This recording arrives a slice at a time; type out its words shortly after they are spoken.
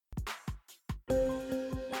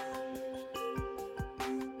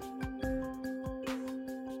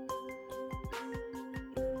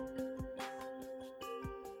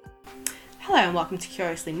Hello and welcome to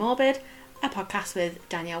Curiously Morbid, a podcast with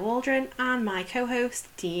Danielle Waldron and my co-host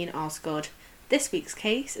Dean Osgood. This week's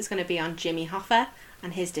case is going to be on Jimmy Hoffa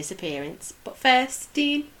and his disappearance. But first,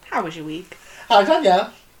 Dean, how was your week? Hi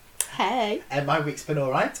Danielle. Hey. My week's been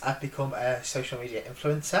alright. I've become a social media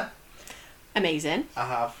influencer. Amazing. I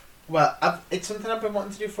have. It's something I've been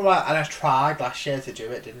wanting to do for a while, and I tried last year to do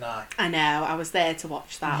it, didn't I? I know, I was there to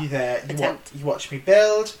watch that. You there? attempt. You watched me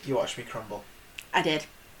build, you watched me crumble. I did.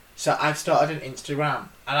 So I've started an Instagram,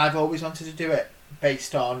 and I've always wanted to do it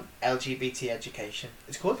based on LGBT education.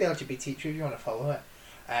 It's called the LGBT Tree if you want to follow it.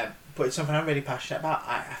 But it's something I'm really passionate about.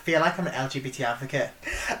 I feel like I'm an LGBT advocate.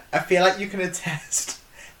 I feel like you can attest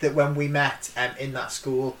that when we met in that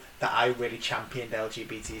school, that I really championed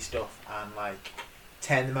LGBT stuff and like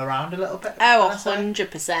turned them around a little bit. Oh,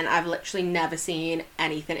 100%. I've literally never seen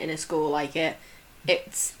anything in a school like it.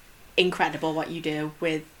 It's incredible what you do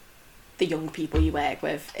with the young people you work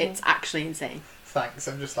with. It's actually insane. Thanks.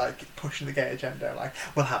 I'm just like pushing the gay agenda. Like,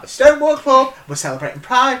 we'll have a Stonewall Club, we're celebrating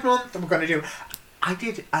Pride Month, and we're going to do... I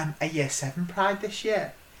did a Year 7 Pride this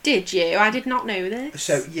year. Did you? I did not know this.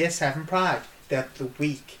 So Year 7 Pride, they had the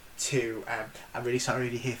week to... I'm really sorry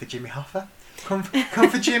you're here for Jimmy Hoffa. Come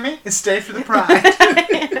for Jimmy and stay for the Pride.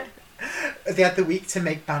 They had the week to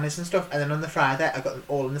make banners and stuff, and then on the Friday I got them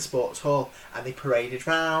all in the sports hall and they paraded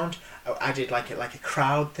round. I did like a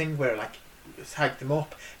crowd thing where like tagged them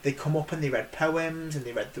up. They come up and they read poems and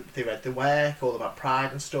they read the work all about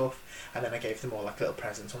pride and stuff, and then I gave them all like little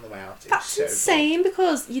presents on the way out. That's so insane cool.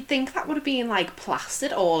 Because you'd think that would have been like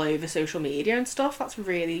plastered all over social media and stuff. That's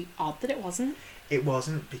really odd that it wasn't. It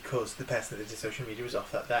wasn't because the person that did social media was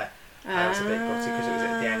off that day. I was a bit gutted because it was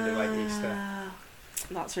at the end of like Easter.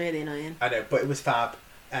 That's really annoying. I know, but it was fab,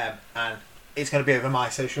 and it's going to be over my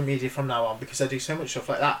social media from now on because I do so much stuff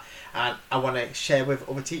like that, and I want to share with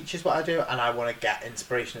other teachers what I do, and I want to get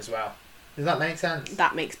inspiration as well. Does that make sense?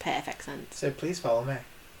 That makes perfect sense. So please follow me.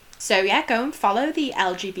 So yeah, go and follow the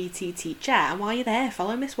LGBT teacher, and while you're there,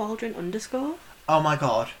 follow Miss Waldron _. Oh my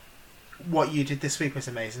god, what you did this week was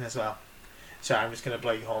amazing as well. So I'm just going to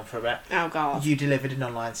blow you horn for a bit. Oh god. You delivered an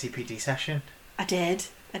online CPD session. I did.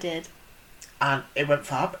 And it went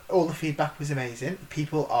fab. All the feedback was amazing.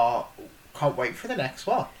 People can't wait for the next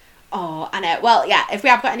one. Oh, I know. Well, yeah, if we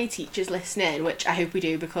have got any teachers listening, which I hope we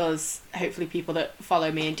do, because hopefully people that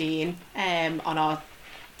follow me and Dean on our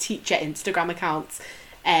teacher Instagram accounts,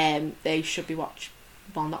 they should be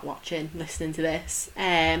listening to this.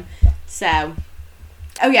 So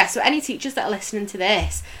any teachers that are listening to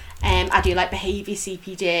this, I do like behaviour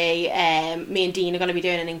CPD. Me and Dean are going to be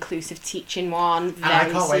doing an inclusive teaching one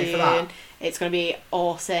very soon. Wait for that. It's going to be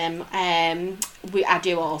awesome. I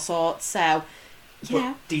do all sorts, so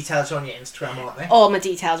yeah. But details are on your Instagram, aren't they? All my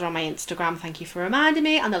details are on my Instagram. Thank you for reminding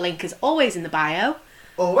me, and the link is always in the bio.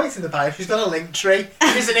 Always in the bio. She's got a link tree.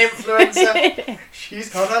 She's an influencer.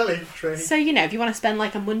 She's got a link tree. So, if you want to spend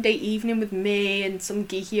like a Monday evening with me and some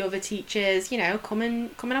geeky other teachers, come and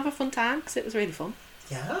have a fun time, because it was really fun.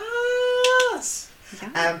 Yes.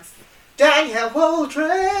 Danielle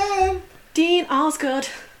Waldron. Dean Osgood.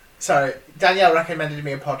 Sorry, Danielle recommended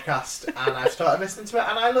me a podcast, and I've started listening to it,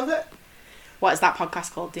 and I love it. What is that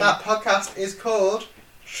podcast called, Dean? That podcast is called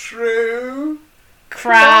True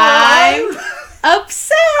Crime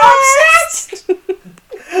Obsessed. And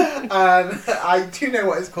I do know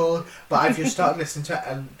what it's called, but I've just started listening to it,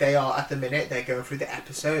 and they are at the minute they're going through the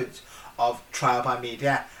episodes of Trial by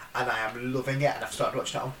Media, and I am loving it, and I've started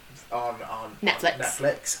watching it on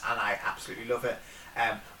Netflix, and I absolutely love it.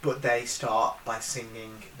 But they start by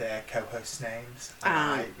singing their co-hosts' names, and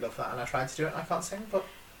I love that, and I tried to do it, and I can't sing, but...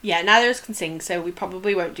 Yeah, neither of us can sing, so we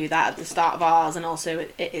probably won't do that at the start of ours, and also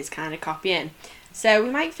it is kind of copying. So we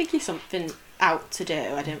might figure something out to do,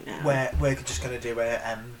 I don't know. We're just going to do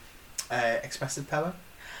a expressive poem.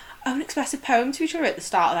 Oh, an expressive poem to be sure at the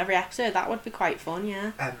start of every episode. That would be quite fun,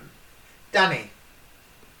 yeah. Danny.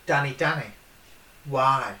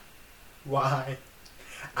 Why?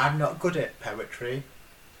 I'm not good at poetry,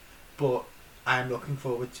 but I'm looking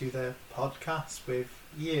forward to the podcast with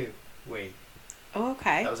you. Oh,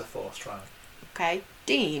 okay. That was a forced rhyme. Okay.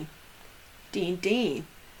 Dean.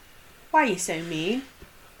 Why are you so mean?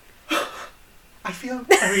 I feel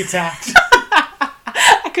very attacked.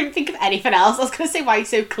 I couldn't think of anything else. I was going to say, why are you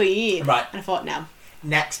so clean? Right. And I thought, no.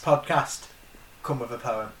 Next podcast, come with a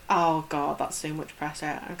poem. Oh, God, that's so much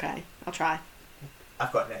pressure. Okay, I'll try.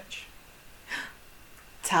 I've got an itch.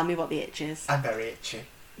 Tell me what the itch is. I'm very itchy.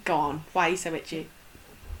 Go on. Why are you so itchy?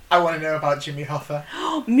 I want to know about Jimmy Hoffa.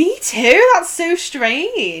 Me too. That's so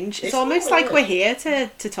strange. It's almost not like we're here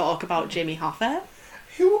to talk about Jimmy Hoffa.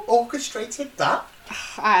 Who orchestrated that?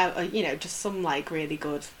 Just some like really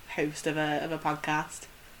good host of a podcast.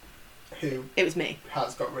 Who It was me.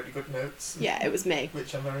 has got really good notes. Yeah, it was me.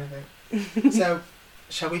 Which I'm very think. So,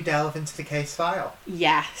 shall we delve into the case file?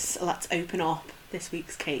 Yes, let's open up this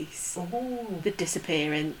week's case. Ooh. The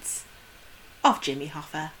disappearance of Jimmy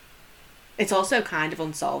Hoffa. It's also kind of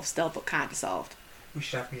unsolved still, but kind of solved. We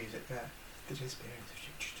should have music there. The disappearance.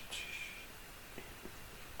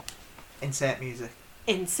 Insert music.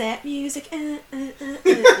 Insert music. There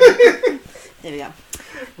we go.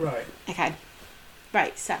 Right. Okay.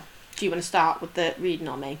 Right, so, do you want to start with the reading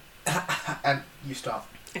on me? You start.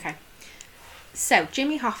 Okay. So,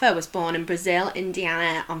 Jimmy Hoffa was born in Brazil,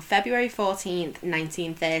 Indiana on February 14th,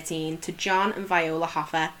 1913 to John and Viola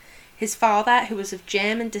Hoffa. His father, who was of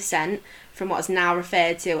German descent from what is now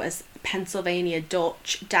referred to as Pennsylvania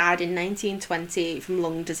Dutch, died in 1920 from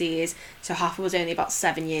lung disease, so Hoffa was only about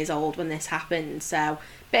 7 years old when this happened, so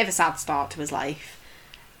bit of a sad start to his life.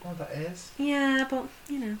 Oh, that is. Yeah, but,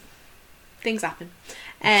 you know, things happen.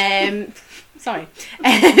 Sorry.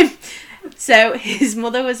 So his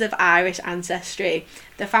mother was of Irish ancestry.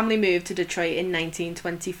 The family moved to Detroit in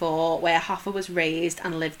 1924, where Hoffa was raised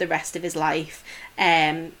and lived the rest of his life.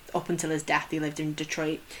 Up until his death, he lived in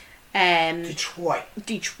Detroit. Detroit.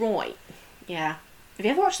 Yeah. Have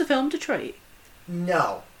you ever watched the film Detroit?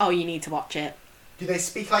 No. Oh, you need to watch it. Do they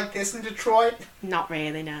speak like this in Detroit? Not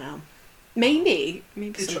really, no. Maybe.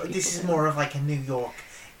 Detroit, this is more of like a New York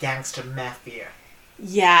gangster mafia.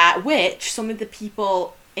 Yeah, which some of the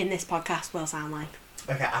people in this podcast will sound like.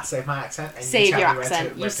 Okay, I'll save my accent. And Save you your tell me accent.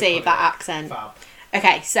 where You to save put that it. accent. Fab.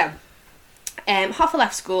 Okay, so Hoffa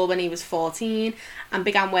left school when he was 14 and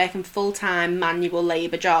began working full-time manual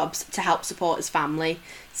labour jobs to help support his family.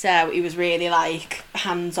 So he was really like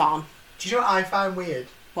hands-on. Do you know what I find weird?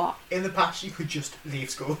 What? In the past, you could just leave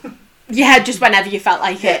school. Yeah, just whenever you felt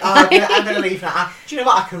like it. I'm going to leave now. Do you know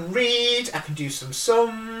what? I can read, I can do some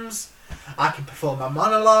sums, I can perform a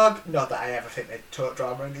monologue. Not that I ever think they taught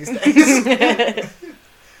drama in these days.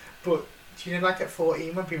 But do you know, like at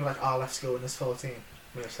 14, when people are like, oh, I left school when I was 14,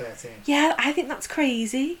 when I was 13? Yeah, I think that's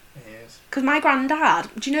crazy. It is. Because my granddad,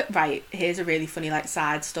 do you know, right, here's a really funny like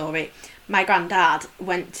side story. My granddad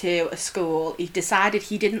went to a school, he decided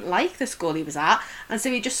he didn't like the school he was at, and so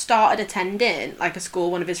he just started attending like a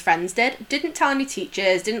school one of his friends did. Didn't tell any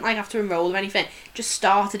teachers, didn't like have to enroll or anything, just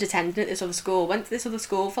started attending at this other school, went to this other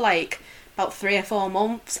school for like about 3 or 4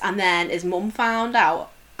 months, and then his mum found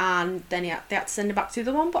out, and then they had to send him back to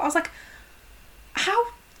the one. But I was like, how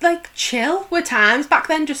like chill were times back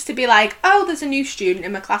then just to be like, oh, there's a new student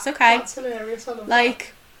in my class, okay. That's hilarious, I love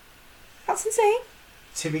like, that's insane.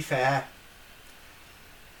 To be fair,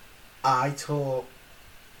 I taught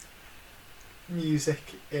music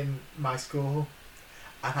in my school,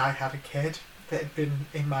 and I had a kid that had been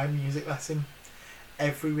in my music lesson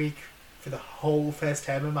every week for the whole first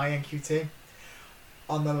term of my NQT.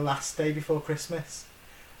 On the last day before Christmas,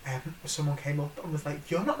 someone came up and was like,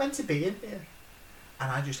 you're not meant to be in here.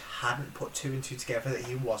 And I just hadn't put 2 and 2 together that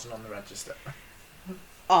he wasn't on the register.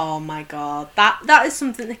 Oh my god, that is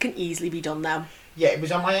something that can easily be done though. Yeah, it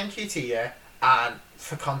was on my NQT year, and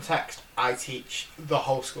for context, I teach the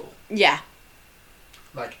whole school. Yeah.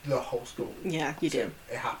 Like, the whole school. Yeah, you do.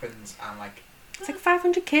 It happens, and like... It's like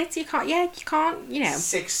 500 kids, you can't, you know.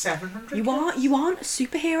 600-700 You aren't a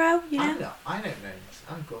superhero, you know. I don't know this.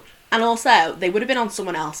 I'm good. And also, they would have been on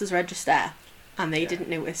someone else's register, and they didn't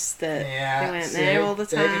notice that they weren't there all the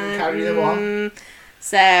time. They didn't carry the one.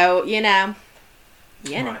 So, you know.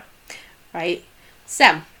 Right.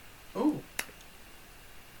 So, Ooh.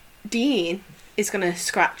 Dean is going to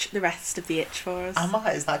scratch the rest of the itch for us. Am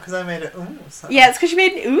I? Is that because I made it ooh sound? Yeah, it's because you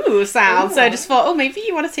made an ooh sound, Ooh. so I just thought, oh, maybe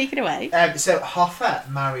you want to take it away. So, Hoffa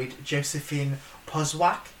married Josephine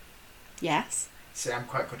Pozwak. Yes. So, I'm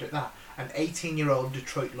quite good at that. An 18-year-old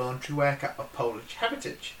Detroit laundry worker of Polish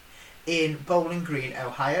heritage in Bowling Green,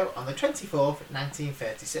 Ohio, on the 24th,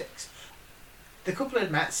 1936. The couple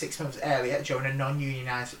had met 6 months earlier during a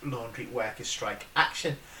non-unionised laundry workers' strike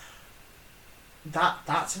action.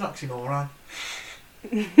 That's an oxymoron.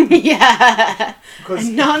 Yeah. Because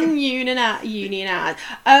Non-unionised.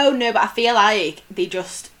 Oh, no, but I feel like they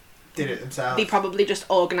just... did it themselves. They probably just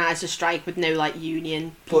organised a strike with no, like,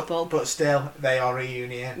 union people. But still, they are a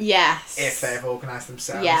union. Yes. If they've organised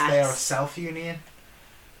themselves. Yes. They are a self-union.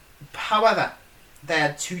 However, they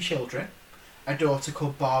had 2 children. A daughter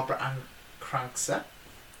called Barbara Ann Crankser.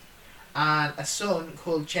 And a son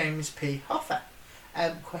called James P. Hoffa.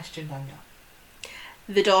 Question, Daniel.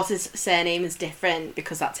 The daughter's surname is different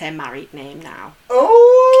because that's her married name now.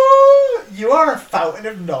 Oh, you are a fountain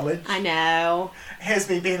of knowledge. I know. Here's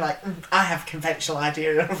me being like, I have a conventional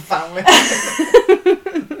idea of family.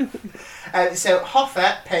 So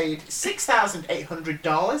Hoffa paid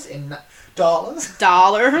 $6,800 in dollars.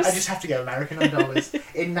 Dollars. I just have to go American on dollars.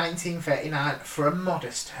 In 1939 for a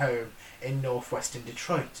modest home in northwestern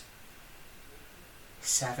Detroit.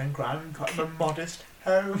 $7,000 got him a modest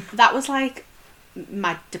home. That was like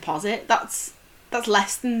my deposit. That's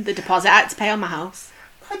less than the deposit I had to pay on my house.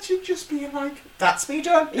 Imagine just being like, that's me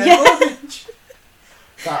done. No Yeah. mortgage.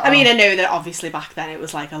 But, I mean, I know that obviously back then it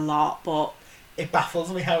was like a lot, but it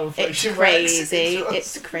baffles me how it's inflation crazy. works.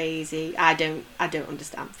 It's crazy. I don't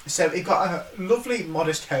understand. So he got a lovely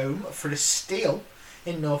modest home for a steal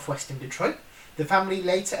in northwestern Detroit. The family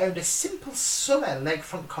later owned a simple summer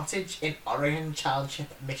lakefront cottage in Oregon Township,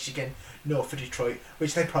 Michigan, north of Detroit,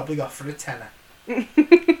 which they probably got for a tenner.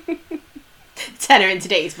 Tenner in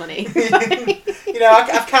today's money. You know,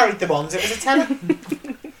 I've carried the ones. It was a tenner.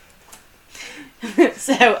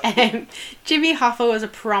 So, Jimmy Hoffa was a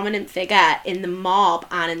prominent figure in the mob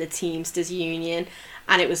and in the Teamsters Union,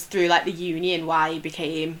 and it was through like the union why he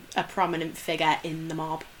became a prominent figure in the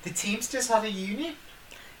mob. The Teamsters had a union.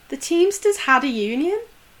 The Teamsters had a union?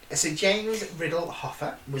 So James Riddle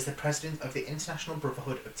Hoffa was the president of the International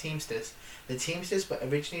Brotherhood of Teamsters. The Teamsters were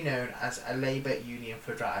originally known as a labour union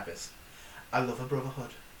for drivers. I love a brotherhood.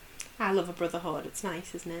 I love a brotherhood. It's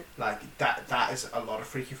nice, isn't it? Like that is a lot of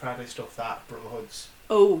Freaky Friday stuff. That brotherhoods.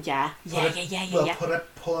 Oh yeah, yeah. We'll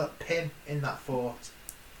put a pin in that thought.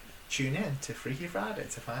 Tune in to Freaky Friday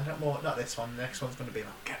to find out more. Not this one. The next one's going to be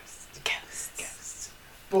like ghosts.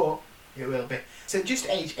 But it will be. So just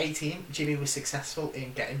age 18, Jimmy was successful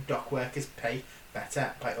in getting dock workers' pay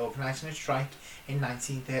better by organising a strike in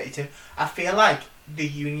 1932. I feel like the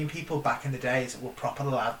union people back in the days were proper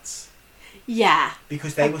lads. Yeah.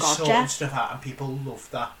 Because they were gotcha. sorting stuff out and people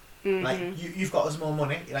loved that. Mm-hmm. Like, you've got us more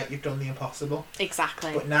money, like you've done the impossible.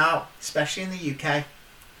 Exactly. But now, especially in the UK,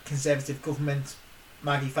 Conservative government,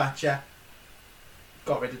 Maggie Thatcher,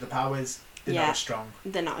 got rid of the powers. They're not as strong.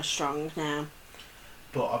 They're not as strong now.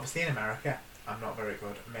 But obviously in America, I'm not very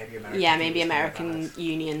good. Maybe American. Yeah, maybe American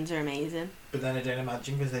unions are amazing. But then I don't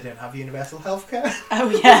imagine because they don't have universal healthcare. Oh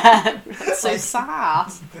yeah, that's so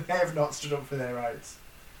sad. They have not stood up for their rights.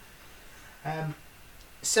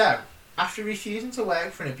 So, after refusing to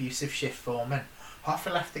work for an abusive shift foreman,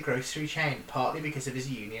 Hoffa left the grocery chain partly because of his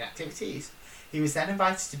union activities. He was then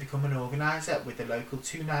invited to become an organiser with the local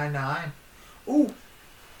 299. Ooh,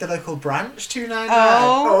 the local branch 299.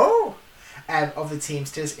 Oh. Of the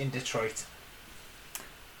Teamsters in Detroit.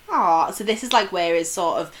 Oh, so this is like where his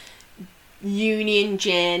sort of union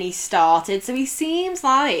journey started. So he seems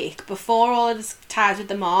like, before all of his ties with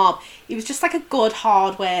the mob, he was just like a good,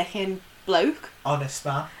 hard-working bloke. Honest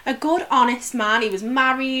man. A good, honest man. He was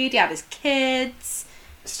married, he had his kids.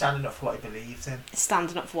 Standing up for what he believes in.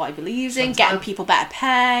 Standing up for what he believes in, getting people better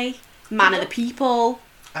pay, man of the people.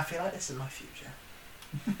 I feel like this is my future.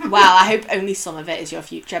 Well, I hope only some of it is your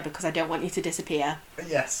future because I don't want you to disappear.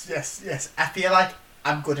 Yes. I feel like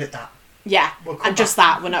I'm good at that. Yeah, We'll and just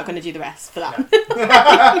back. that. We're not going to do the rest for that.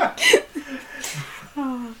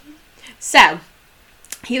 No. So,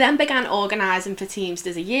 he then began organising for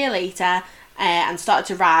Teamsters a year later and started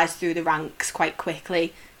to rise through the ranks quite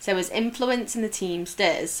quickly. So his influence in the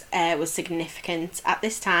Teamsters was significant. At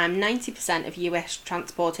this time, 90% of US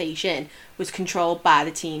transportation was controlled by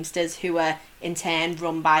the Teamsters, who were in turn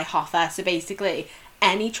run by Hoffa. So basically,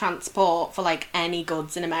 any transport for like any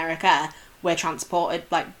goods in America were transported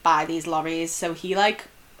like by these lorries. So he like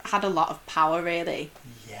had a lot of power, really.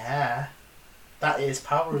 Yeah, that is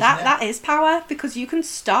power, isn't it? That is power, because you can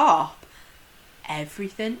stop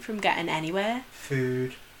everything from getting anywhere.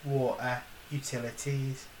 Food, water,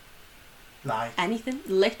 utilities, like Anything,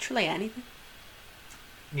 literally anything.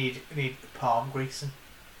 need palm greasing.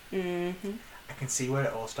 Mm-hmm. I can see where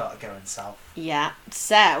it all started going south. Yeah,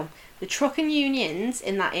 so the trucking unions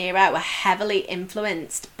in that era were heavily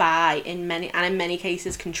influenced by, in many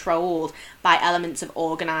cases controlled by, elements of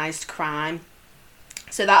organised crime.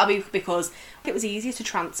 So that'll be because it was easier to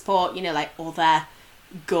transport, like other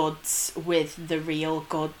goods with the real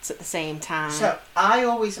goods at the same time. So I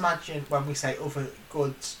always imagine when we say other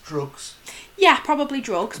goods, drugs. Yeah, probably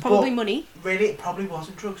drugs, probably But money. Really, it probably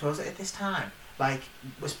wasn't drugs, was it, at this time? Like,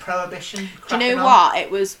 was Prohibition Do you cracking know on? what?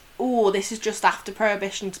 It was, this is just after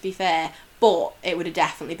Prohibition, to be fair, but it would have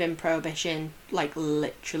definitely been Prohibition, like,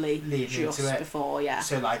 literally Leading just into it. before, yeah.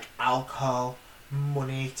 So, like, alcohol,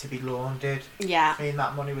 money to be laundered, Yeah. clean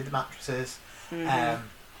that money with the mattresses. Mm-hmm.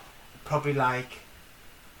 Probably, like...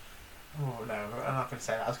 Oh, no, I'm not going to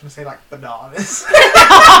say that. I was going to say, like, bananas.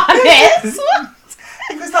 Honest?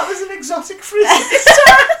 Because that was an exotic fruit.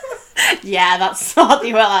 Yeah, that's what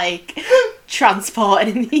they were, like,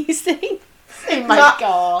 transporting in these things. Oh my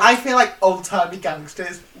god. I feel like old-timey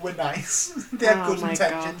gangsters were nice. They had good my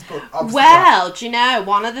intentions, but obviously Well, do you know,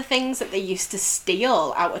 one of the things that they used to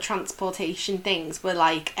steal out of transportation things were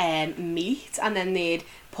like meat, and then they'd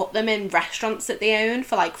put them in restaurants that they owned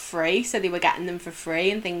for like free, so they were getting them for free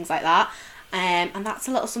and things like that. And that's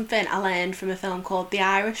a little something I learned from a film called The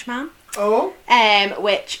Irishman. Oh.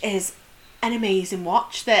 Which is an amazing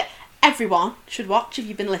watch that everyone should watch if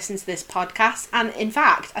you've been listening to this podcast. And in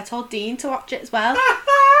fact, I told Dean to watch it as well.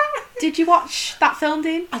 Did you watch that film,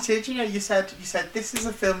 Dean? I did. You know, you said this is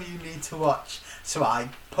a film you need to watch. So I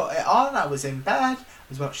put it on. I was in bed. I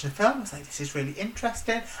was watching the film. I was like, this is really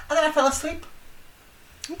interesting. And then I fell asleep.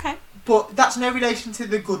 Okay. But that's no relation to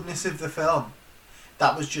the goodness of the film.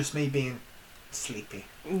 That was just me being sleepy.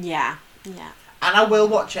 Yeah. And I will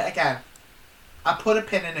watch it again. I put a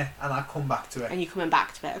pin in it and I come back to it. And you're coming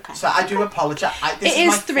back to it, okay. So I do apologise. It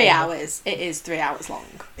is 3 hours. It is 3 hours long.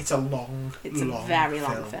 It's a long, It's a very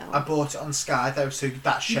long film. I bought it on Sky though, so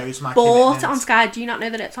that shows my Bought commitment. it on Sky. Do you not know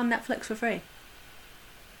that it's on Netflix for free?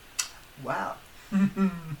 Wow.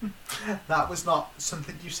 That was not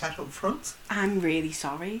something you said up front. I'm really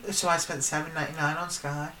sorry. So I spent $7.99 on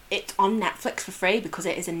Sky. It's on Netflix for free because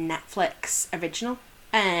it is a Netflix original.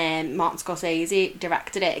 Martin Scorsese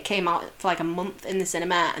directed it. It came out for like a month in the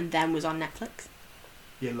cinema and then was on Netflix.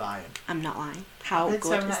 You're lying. I'm not lying. How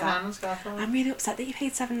good is that? On Sky for it? I'm really upset that you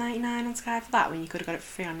paid $7.99 on Sky for that when you could have got it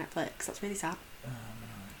for free on Netflix. That's really sad.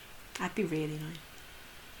 I'd be really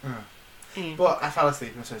annoyed. Yeah. But I fell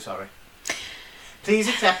asleep. I'm so sorry. Please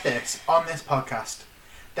accept this on this podcast.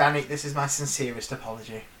 Danny, this is my sincerest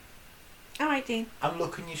apology. Alright, Dean. I'm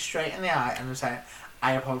looking you straight in the eye and I'm saying,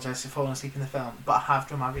 I apologise for falling asleep in the film, but I have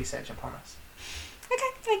done my research, I promise.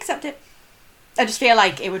 Okay, I accept it. I just feel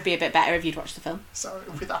like it would be a bit better if you'd watched the film. Sorry,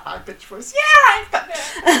 with that high-pitched voice. Yeah, I've done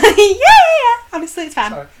it! Yeah! Honestly, it's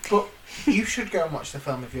fine. Sorry. But you should go and watch the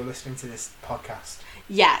film if you're listening to this podcast.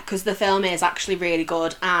 Yeah, because the film is actually really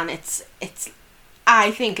good and it's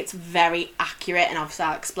I think it's very accurate, and obviously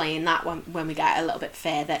I'll explain that when we get a little bit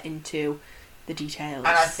further into the details. And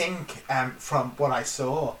I think from what I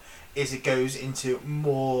saw is it goes into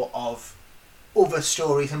more of other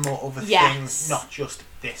stories and more other things, not just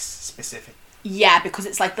this specific. Yeah, because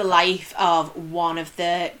it's like the life of one of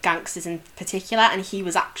the gangsters in particular, and he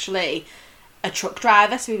was actually a truck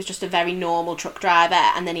driver, so he was just a very normal truck driver,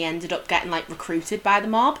 and then he ended up getting like recruited by the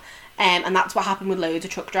mob. And that's what happened with loads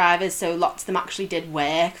of truck drivers. So lots of them actually did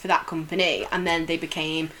work for that company, and then they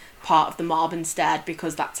became part of the mob instead,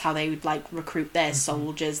 because that's how they would like recruit their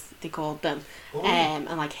soldiers, they called them, and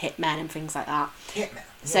like hitmen and things like that. Hitmen.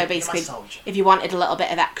 So basically, if you wanted a little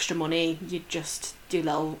bit of extra money, you'd just do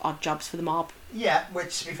little odd jobs for the mob. Yeah,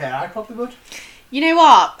 which to be fair, I probably would. You know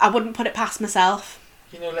what? I wouldn't put it past myself.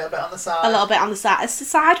 You know, a little bit on the side. A little bit on the side. It's a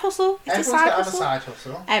side hustle. Everyone's got to have a side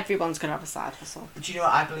hustle. Everyone's going to have a side hustle. But do you know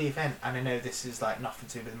what I believe in? And I know this is like nothing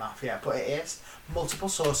to do with the mafia, but it is multiple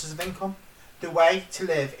sources of income. The way to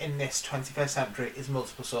live in this 21st century is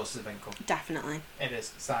multiple sources of income. Definitely. It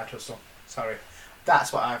is. Side hustle. Sorry.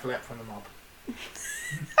 That's what I've learnt from the mob.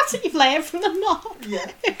 That's what you've learned from the mob?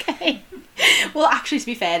 Yeah. Okay. Well, actually, to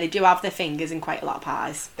be fair, they do have their fingers in quite a lot of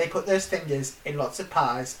pies. They put those fingers in lots of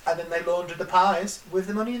pies, and then they launder the pies with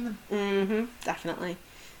the money in them. Mm-hmm. Definitely.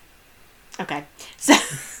 Okay. So,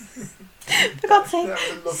 for God's sake. That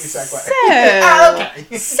was a lovely segue.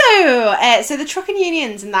 Okay. So the trucking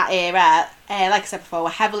unions in that era, like I said before, were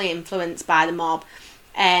heavily influenced by the mob.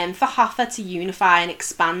 For Hoffa to unify and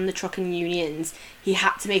expand the trucking unions, he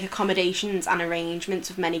had to make accommodations and arrangements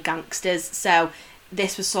with many gangsters. So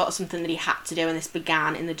this was sort of something that he had to do, and this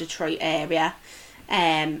began in the Detroit area.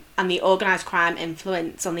 And the organised crime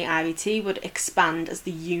influence on the IVT would expand as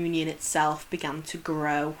the union itself began to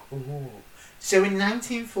grow. Ooh. So in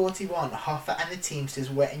 1941, Hoffa and the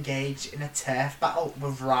Teamsters were engaged in a turf battle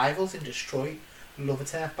with rivals in Detroit. Love a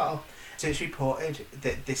turf battle. So it's reported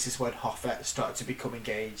that this is when Hoffa started to become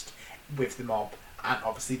engaged with the mob, and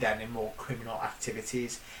obviously then in more criminal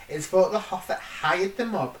activities. It's thought that Hoffa hired the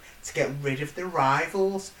mob to get rid of the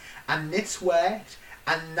rivals, and this worked.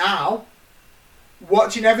 And now,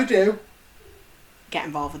 what do you never do? Get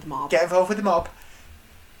involved with the mob. Get involved with the mob.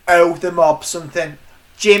 Owe the mob something.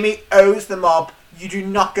 Jimmy owes the mob. You do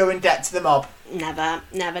not go in debt to the mob. Never.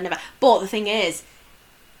 But the thing is,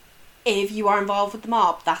 if you are involved with the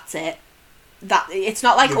mob, that's it. That it's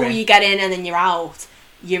not like you get in and then you're out.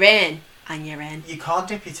 You're in and you're in. You can't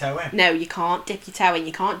dip your toe in. No, you can't dip your toe in.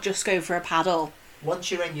 You can't just go for a paddle.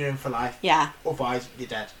 Once you're in for life. Yeah. Otherwise, you're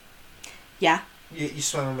dead. Yeah. You're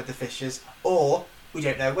swimming with the fishes, or we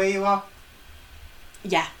don't know where you are.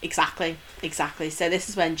 Yeah, exactly. So this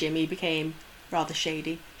is when Jimmy became Rather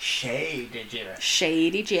shady. Shady Jimmy.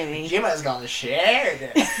 Shady Jimmy. Jimmy's gone shady.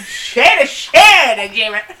 Shady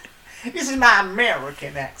Jimmy. This is my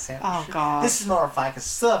American accent. Oh, God. This is more of like a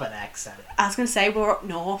southern accent. I was going to say, we're up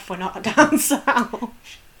north, we're not down south.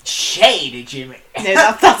 Shady Jimmy.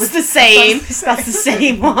 No, that's the same. That's the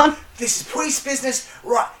same one. This is police business,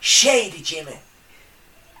 right? Shady Jimmy.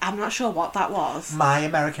 I'm not sure what that was. My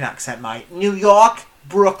American accent, mate. New York,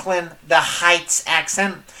 Brooklyn, the Heights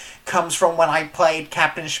accent comes from when I played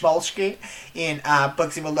Captain Schmolsky in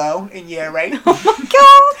Bugsy Malone in year 8. Oh my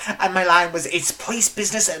God. And my line was, it's police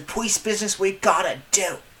business and police business we gotta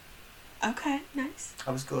do. Okay, nice.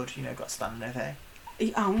 I was good, got standing over there.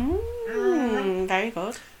 Very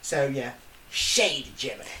good. So, yeah. Shady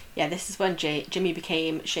Jimmy. Yeah, this is when Jimmy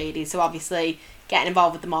became shady. So obviously, getting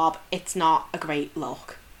involved with the mob, it's not a great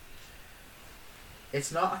look.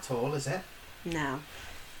 It's not at all, is it? No.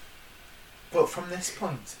 But from this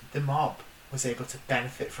point, the mob was able to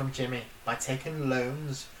benefit from Jimmy by taking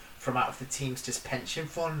loans from out of the Teamsters pension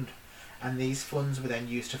fund, and these funds were then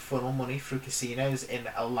used to funnel money through casinos in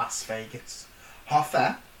Las Vegas.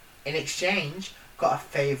 Hoffa, in exchange, got a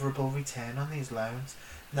favourable return on these loans.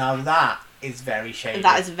 Now that is very shady.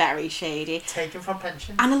 That is very shady. Taken from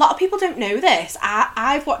pensions. And a lot of people don't know this.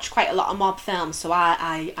 I've watched quite a lot of mob films, so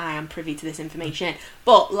I am privy to this information.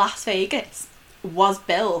 But Las Vegas was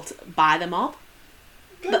built by the mob.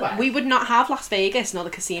 But we would not have Las Vegas and all the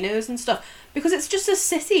casinos and stuff because it's just a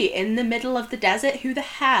city in the middle of the desert. Who the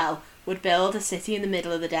hell would build a city in the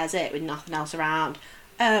middle of the desert with nothing else around?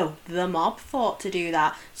 Oh, the mob thought to do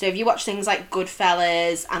that. So if you watch things like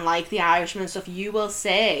Goodfellas and like The Irishman and stuff, you will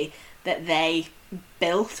see that they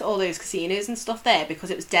built all those casinos and stuff there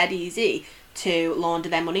because it was dead easy to launder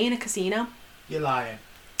their money in a casino. You're lying.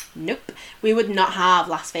 Nope. We would not have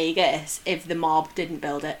Las Vegas if the mob didn't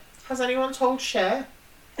build it. Has anyone told Cher?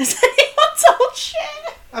 Has anyone told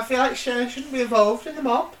Cher? I feel like Cher shouldn't be involved in the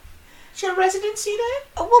mob. She got a residency there.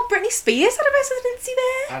 Oh, well, Britney Spears had a residency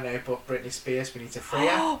there. I know, but Britney Spears, we need to free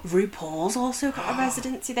her. RuPaul's also got a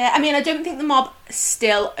residency there. I mean, I don't think the mob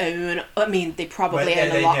still own... I mean, they probably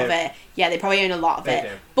own a lot of it. Yeah, they probably own a lot of it. Do.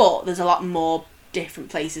 But there's a lot more different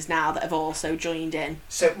places now that have also joined in.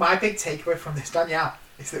 So my big takeaway from this, Danielle,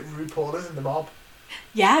 is that RuPaul is in the mob.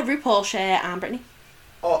 Yeah, RuPaul, Cher and Britney.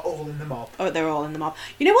 Are all in the mob. Oh, they're all in the mob.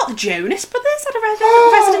 You know what? The Jonas Brothers had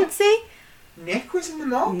a residency. Nick was in the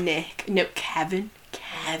mob? No, Kevin.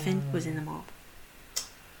 Kevin was in the mob.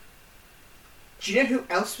 Do you know who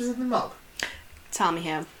else was in the mob? Tell me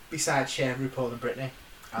who. Besides Cher, RuPaul and Britney.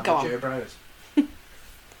 And Go the on. Joe Bros.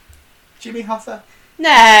 Jimmy Hoffa.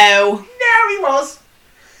 No! No, he was!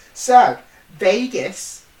 So,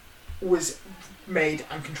 Vegas was made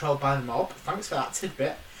and controlled by the mob. Thanks for that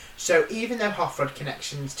tidbit. So, even though Hoffa had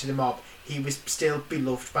connections to the mob, he was still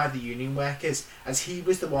beloved by the union workers, as he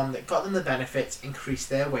was the one that got them the benefits, increased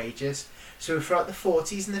their wages. So throughout the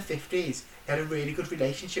 40s and the 50s, they had a really good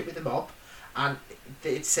relationship with the mob, and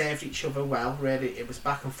it served each other well, really. It was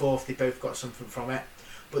back and forth, they both got something from it.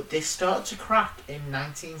 But this started to crack in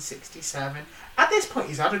 1967. At this point,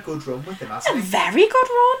 he's had a good run with them, hasn't A he? very good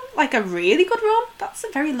run. Like, a really good run. That's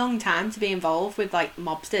a very long time to be involved with, like,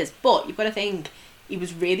 mobsters. But you've got to think, he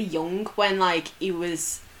was really young when, like, he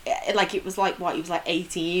was... Like, it was like, what, he was like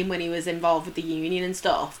 18 when he was involved with the union and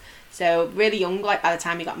stuff. So, really young, like, by the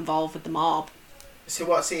time he got involved with the mob. So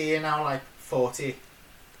what's he here now, like 40,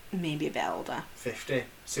 Maybe a bit older. 50?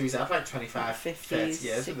 So he's had like 25, 30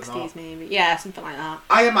 years with the mob. 60s maybe. Yeah, something like that.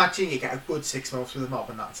 I imagine you get a good 6 months with the mob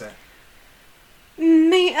and that's it. I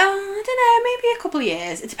don't know, maybe a couple of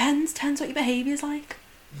years. It depends what your behaviour's like.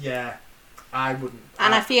 Yeah, I wouldn't.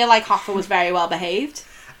 And I feel like Hoffa was very well behaved.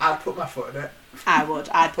 I'd put my foot in it. I would.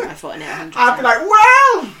 I'd put my foot in it 100%. I'd be like,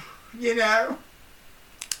 well, you know.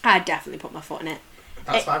 I'd definitely put my foot in it.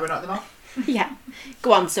 That's why we're not in the mob. Yeah.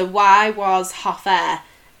 Go on, so why was Hoffa,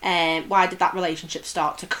 why did that relationship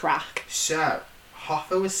start to crack? So,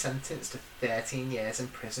 Hoffa was sentenced to 13 years in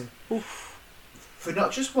prison. Oof. For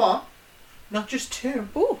not just one, not just two,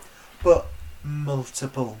 Ooh. but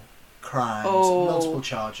multiple crimes, multiple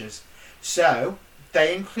charges. So,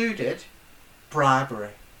 they included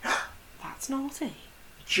bribery, That's naughty.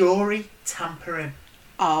 jury tampering.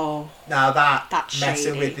 Oh, Now That's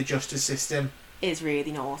messing shady. with the justice system, is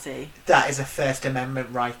really naughty. that is a First Amendment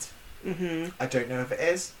right. Mm-hmm. I don't know if it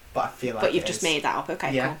is, but I feel like But you've it just is. made that up.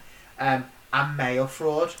 Okay, Yeah. cool. And mail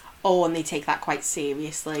fraud. Oh, and they take that quite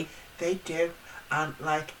seriously. They do. And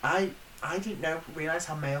like I didn't realise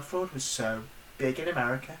how mail fraud was so big in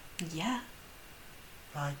America. Yeah.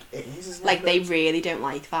 Like it is, isn't Like, it? they really don't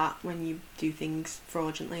like that when you do things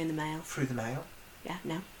fraudulently in the mail. Through the mail. Yeah,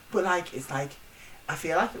 no. But like it's like I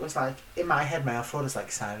feel like it was like, in my head, mail fraud is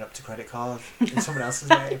like signing up to credit card in someone else's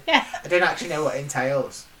name. Yeah. I don't actually know what it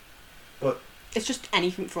entails, but It's just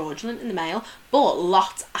anything fraudulent in the mail.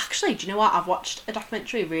 But actually, do you know what? I've watched a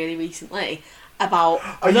documentary really recently about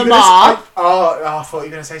the mob. I thought you were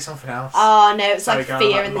going to say something else. Oh no, it's Sorry, like go on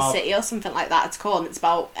Fear about in the the mob. City or something like that. It's called. And it's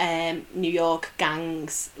about New York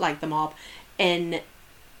gangs, like the mob in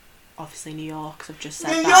obviously New York. Cause I've just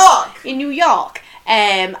said New that. York! In New York.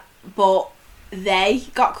 But they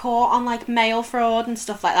got caught on like mail fraud and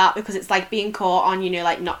stuff like that because it's like being caught on, you know,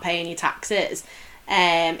 like not paying your taxes.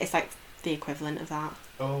 It's like the equivalent of that.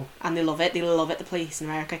 Oh. And they love it. They love it. The police in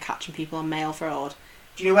America catching people on mail fraud.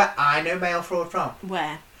 Do you know where I know mail fraud from?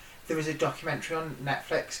 Where? There was a documentary on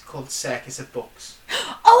Netflix called Circus of Books.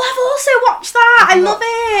 Oh, I've also watched that. I love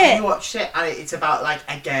Have you it. watched it? And it's about like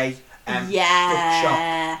a gay bookshop.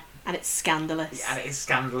 Yeah. And it's scandalous. And it is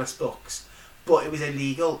scandalous books. But it was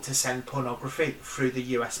illegal to send pornography through the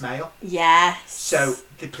US mail. Yes. So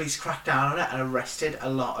the police cracked down on it and arrested a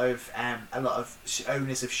lot of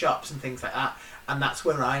owners of shops and things like that. And that's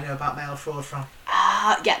where I know about mail fraud from.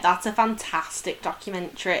 Yeah, that's a fantastic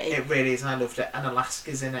documentary. It really is, and I loved it. And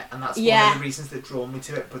Alaska's in it, and that's one Yeah. of the reasons that drew me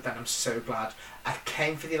to it. But then I'm so glad I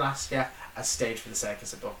came for the Alaska. I stayed for the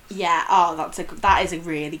Circus of Books. Yeah. Oh, that is a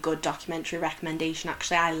really good documentary recommendation.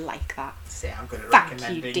 Actually, I like that. See, I'm good at Thank you,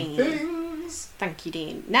 recommending Dean. things. Thank you,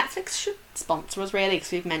 Dean. Netflix should sponsor us really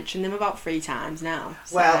because we've mentioned them about 3 times now.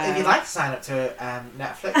 Well, if you'd like to sign up to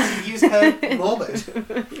Netflix, use code Morbid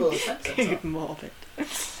for 10% off. Morbid.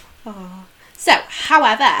 Oh. So,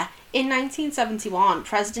 however, in 1971,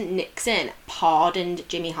 President Nixon pardoned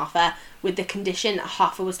Jimmy Hoffa with the condition that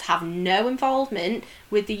Hoffa was to have no involvement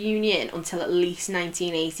with the union until at least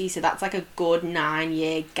 1980. So that's like a good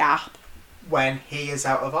 9-year gap. When he is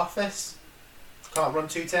out of office, can't run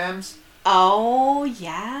 2 terms. Oh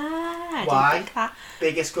yeah, I Why? didn't think that.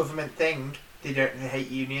 Biggest government thing. They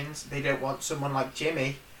hate unions. They don't want someone like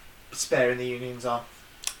Jimmy sparing the unions off.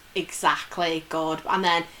 Exactly, good. And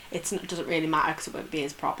then it doesn't really matter because it won't be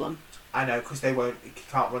his problem. I know, because they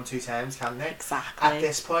can't run 2 terms, can they? Exactly. At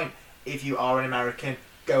this point, if you are an American,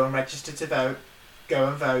 go and register to vote. Go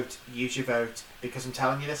and vote. Use your vote. Because I'm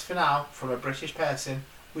telling you this for now, from a British person,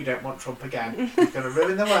 we don't want Trump again. He's going to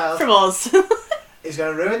ruin the world. From us. He's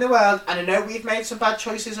going to ruin the world. And I know we've made some bad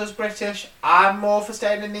choices as British. I'm more for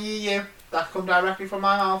staying in the EU. That come directly from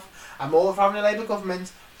my mouth. I'm more for having a Labour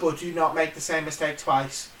government. But do not make the same mistake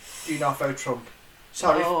twice. Do not vote Trump.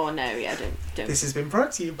 Sorry. Oh no, yeah, don't. This has been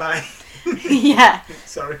brought to you by... Yeah.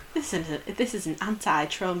 Sorry. This is an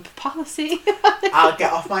anti-Trump policy. I'll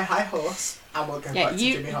get off my high horse and we'll go Yeah, back to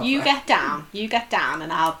Jimmy Hoffa. you get down,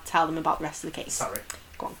 and I'll tell them about the rest of the case. Sorry.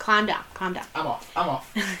 Go on, climb down. I'm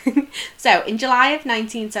off. So, in July of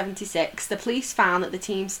 1976, the police found that the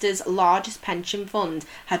Teamsters' largest pension fund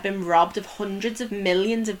had been robbed of hundreds of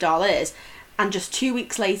millions of dollars, and just 2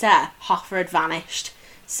 weeks later, Hoffa had vanished.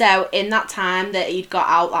 So, in that time that he'd got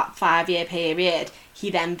out, that 5-year period, he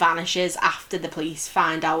then vanishes after the police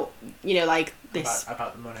find out, you know, like this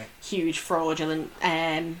about the money. huge fraudulent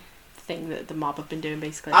thing that the mob have been doing,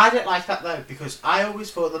 basically. I don't like that though, because I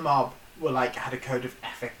always thought the mob were like had a code of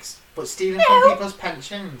ethics, but stealing No. from people's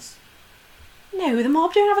pensions. No, the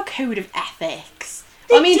mob don't have a code of ethics.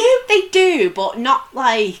 They do. They do, but not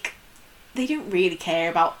like... They don't really care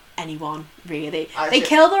about anyone, really. They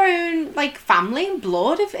kill their own, like, family and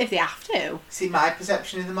blood if they have to. See, my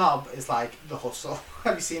perception of the mob is like The Hustle.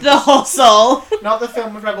 Have you seen The Hustle! Not the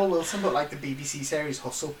film with Rebel Wilson, but like the BBC series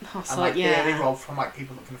Hustle. Hustle, and like yeah. they rob from like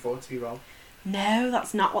people that can afford to be robbed. No,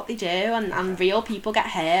 that's not what they do, and real people get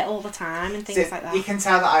hurt all the time and things See, like that. you can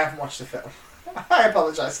tell that I haven't watched the film. I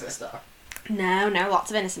apologise for this now. No, lots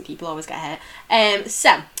of innocent people always get hurt.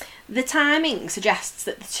 So, the timing suggests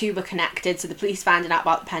that the two were connected, so the police finding out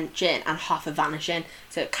about the pension and Hoffa vanishing.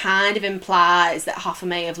 So it kind of implies that Hoffa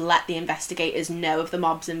may have let the investigators know of the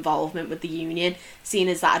mob's involvement with the union, seeing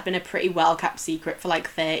as that had been a pretty well-kept secret for like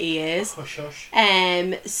 30 years. Hush, hush.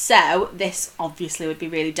 So this obviously would be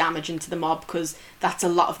really damaging to the mob because that's a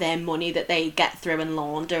lot of their money that they get through and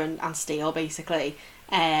launder and steal, basically.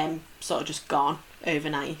 Sort of just gone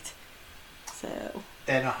overnight. So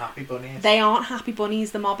They're not happy bunnies. they aren't happy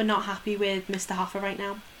bunnies. The mob are not happy with Mr. Hoffa right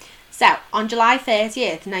now. So, on July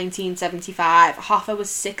 30th, 1975, Hoffa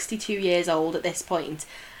was 62 years old at this point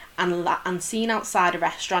and seen outside a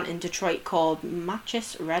restaurant in Detroit called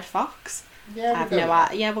Match's Red Fox. Yeah, I have no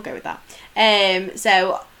idea. Yeah, we'll go with that.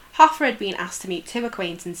 So, Hoffa had been asked to meet 2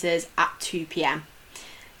 acquaintances at 2 p.m.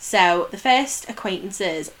 So, the first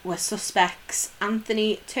acquaintances were suspects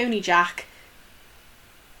Anthony Tony Jack.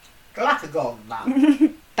 Glad to go on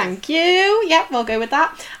that. Thank you. Yep, we'll go with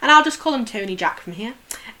that. And I'll just call him Tony Jack from here.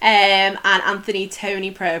 And Anthony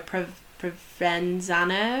Tony Provenzano.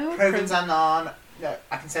 Provenzano. No,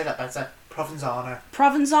 I can say that better. Provenzano.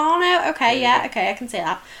 Provenzano. Okay, yeah, okay, I can say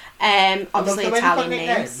that. Obviously Italian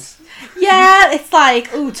names. Yeah, it's like,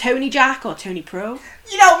 oh, Tony Jack or Tony Pro.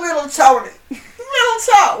 You know, little Tony. Little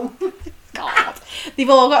Toe. God. They've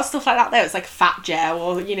all got stuff like that though. It's like Fat Joe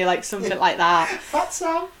or, you know, like something like that. Fat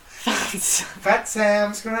Sam. Fat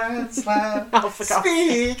Sam's Grand Slam. Oh, for God's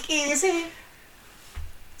sake. Speak easy.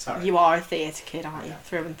 Sorry. You are a theatre kid, aren't you?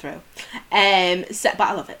 Through and through. But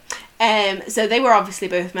I love it. So they were obviously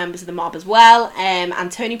both members of the mob as well.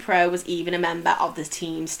 And Tony Pro was even a member of the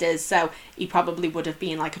Teamsters. So he probably would have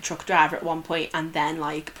been like a truck driver at one point and then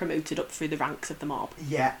like promoted up through the ranks of the mob.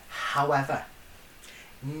 Yeah, however,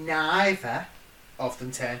 neither of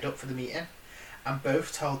them turned up for the meeting. And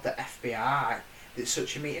both told the FBI that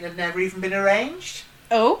such a meeting had never even been arranged.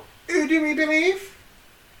 Oh? Who do we believe?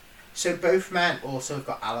 So both men also have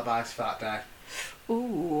got alibis for that day.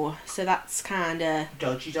 Ooh, so that's kind of...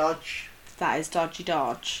 Dodgy dodge. That is dodgy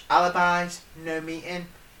dodge. Alibis, no meeting,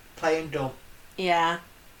 playing dumb. Yeah.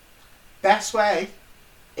 Best way,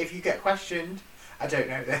 if you get questioned, I don't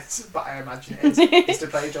know this, but I imagine it is to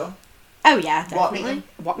play dumb. Oh yeah, definitely. What meeting?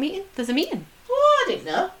 What meeting? There's a meeting. Oh, I didn't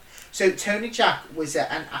know. So Tony Jack was at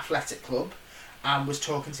an athletic club and was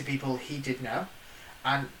talking to people he did know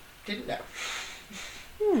and didn't know.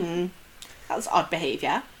 That's odd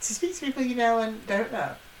behaviour. To speak to people you know and don't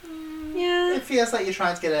know. Yeah. It feels like you're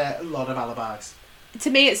trying to get a lot of alibis. To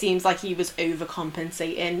me it seems like he was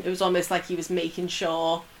overcompensating. It was almost like he was making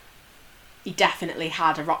sure he definitely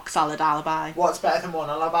had a rock solid alibi. What's better than one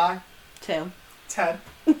alibi? 2. 10.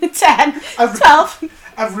 10.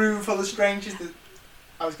 12. A room full of strangers that...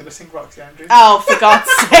 I was going to sing Roxy Andrews. Oh, for God's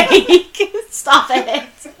sake. Stop it.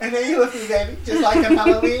 I know you love me, baby. Just like a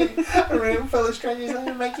Halloween. A room full of strangers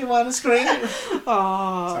that make you want to scream.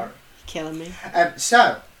 Oh. Sorry. You're killing me.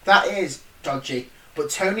 So, that is dodgy.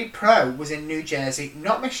 But Tony Pro was in New Jersey,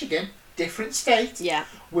 not Michigan, different state, Yeah.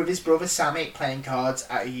 with his brother Sammy playing cards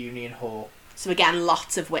at a union hall. So again,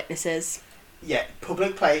 lots of witnesses. Yeah,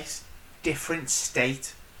 public place, different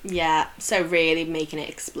state. Yeah, so really making it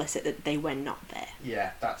explicit that they were not there.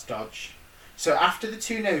 Yeah, that's dodge. So after the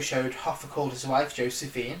two no-showed, Hoffa called his wife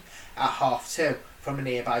Josephine at 2:30 from a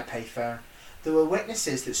nearby payphone. There were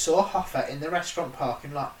witnesses that saw Hoffa in the restaurant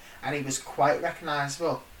parking lot, and he was quite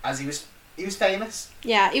recognisable as he was famous.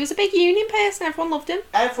 Yeah, he was a big union person. Everyone loved him.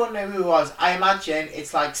 Everyone knew who he was. I imagine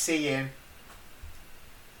it's like seeing...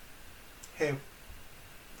 Who?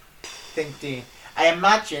 Think, Dean. I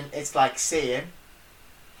imagine it's like seeing...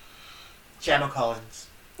 Gemma Collins.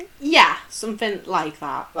 Yeah, something like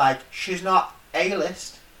that. Like, she's not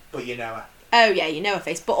A-list, but you know her. Oh yeah, you know her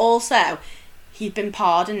face. But also, he'd been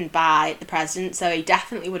pardoned by the president, so he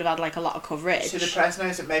definitely would have had like a lot of coverage. So the press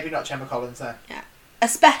knows that maybe not Gemma Collins then. Yeah.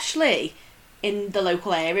 Especially in the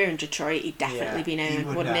local area in Detroit, he'd definitely be known, he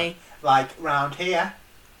wouldn't know. he? Like, round here,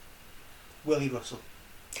 Willie Russell.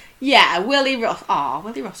 Yeah, Willie Russell. Aw,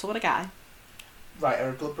 Willie Russell, what a guy. Writer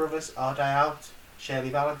of Blood Brothers, Our Day Out,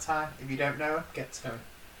 Shirley Valentine. If you don't know her, get to know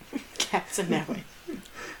her. Get to know him.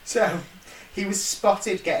 So, he was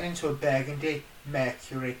spotted getting into a burgundy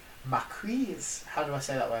Mercury Marquise. How do I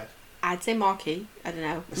say that word? I'd say Marquis. I don't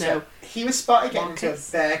know. So, No. he was spotted getting into a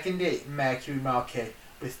Marcus. burgundy Mercury Marquis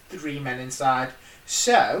with 3 men inside.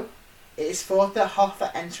 So, it is thought that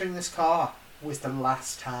Hoffa entering this car was the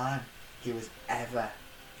last time he was ever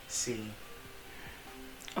seen.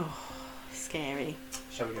 Oh, scary.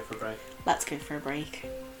 Shall we go for a break? Let's go for a break.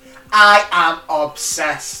 I am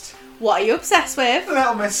obsessed. What are you obsessed with?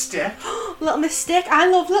 Little Miss Stick. Little Miss Stick. I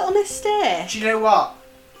love Little Miss Stick. Do you know what?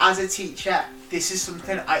 As a teacher, this is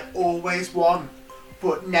something I always want,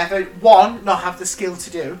 but never, one, not have the skill to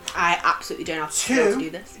do. I absolutely don't have the skill to do Two,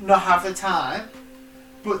 this. not have the time.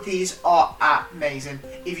 But these are amazing.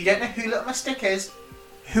 If you don't know who Little Miss Stick is,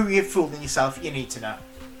 who you're fooling yourself, you need to know.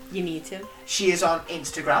 You need to. She is on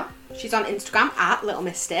Instagram, She's on Instagram at Little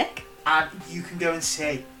Miss Stick. and you can go and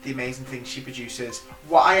see the amazing things she produces.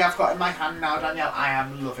 What I have got in my hand now, Danielle, I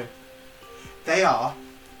am loving. They are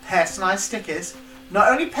personalised stickers.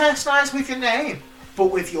 Not only personalised with your name, but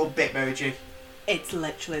with your Bitmoji. It's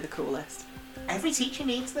literally the coolest. Every teacher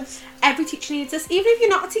needs this. Every teacher needs this. Even if you're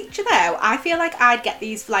not a teacher though, I feel like I'd get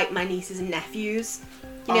these for like my nieces and nephews.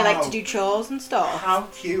 You know, like to do chores and stuff. How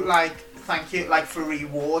cute, like, thank you, like for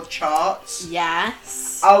reward charts.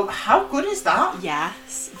 Yes. Oh, how good is that?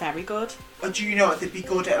 Yes, very good. Or do you know what they'd be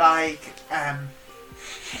good at, like,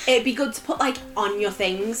 It'd be good to put like on your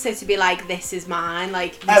things, so to be like, this is mine,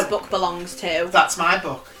 like this book belongs to. that's my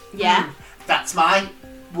book. Yeah. That's my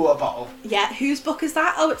water bottle. Yeah, whose book is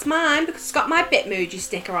that? Oh, it's mine because it's got my Bitmoji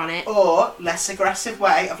sticker on it. Or less aggressive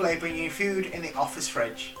way of labelling your food in the office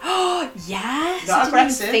fridge. Oh, yes. Not I didn't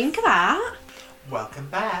aggressive. even think of that. Welcome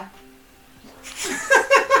back.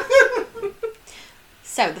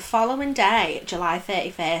 So, the following day, July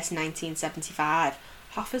 31st, 1975,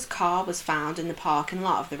 Hoffa's car was found in the parking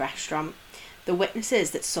lot of the restaurant. The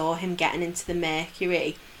witnesses that saw him getting into the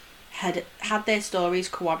Mercury had their stories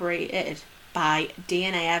corroborated by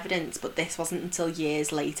DNA evidence, but this wasn't until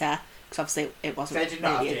years later, because obviously it wasn't They did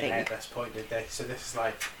not really have a DNA thing. at this point, did they? So this is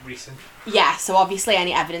like recent. Yeah, so obviously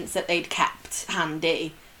any evidence that they'd kept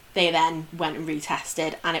handy, they then went and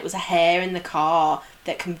retested, and it was a hair in the car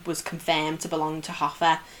that was confirmed to belong to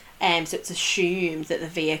Hoffa. So it's assumed that the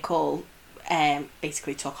vehicle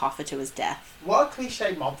basically took Hoffa to his death. What a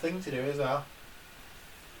cliche mob thing to do as well.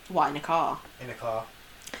 What, in a car? In a car.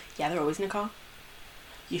 Yeah, they're always in a car.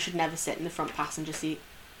 You should never sit in the front passenger seat.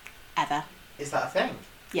 Ever. Is that a thing?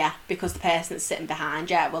 Yeah, because the person that's sitting behind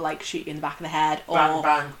you will like shoot you in the back of the head. Or, Bang,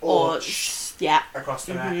 bang. Or yeah. across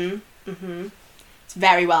the neck. It's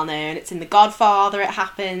very well known. It's in The Godfather it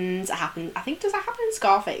happens. I think, does that happen in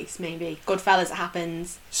Scarface, maybe? Goodfellas it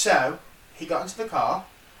happens. So, he got into the car,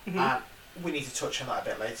 Mhm. and we need to touch on that a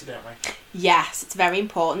bit later, don't we? Yes, it's very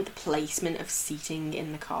important, the placement of seating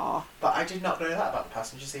in the car. But I did not know that about the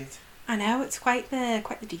passenger seat. I know, it's quite the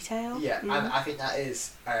detail. Yeah, and I think that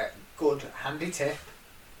is a good, handy tip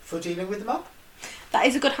for dealing with the mob. That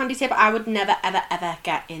is a good handy tip. I would never, ever, ever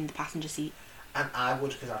get in the passenger seat. And I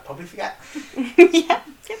would, because I'd probably forget. yeah,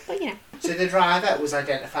 but you know. So the driver was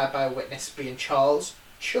identified by a witness being Charles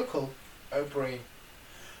Chuckle O'Brien.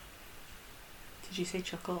 Did you say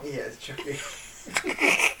chuckle? Yeah, it's Chucky.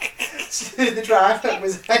 So the driver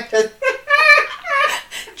was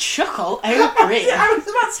Chuckle O'Brien. I was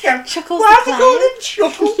about to go, Chuckle's why the have they called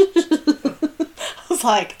him Chuckle? I was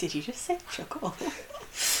like, did you just say chuckle?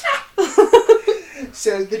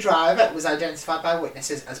 So the driver was identified by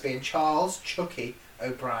witnesses as being Charles Chucky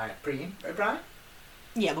O'Brien. O'Brien?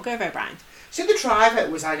 Yeah, we'll go with O'Brien. So the driver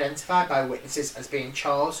was identified by witnesses as being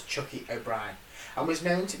Charles Chucky O'Brien and was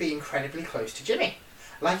known to be incredibly close to Jimmy,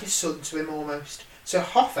 like a son to him almost. So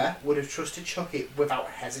Hoffa would have trusted Chucky without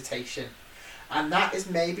hesitation, and that is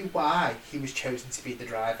maybe why he was chosen to be the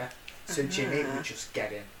driver, so Jimmy would just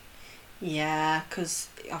get in. Yeah, because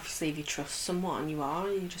obviously if you trust someone,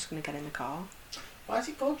 you're just going to get in the car. Why is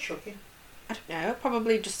he called Chucky? I don't know,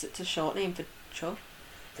 probably just it's a short name for Chuck.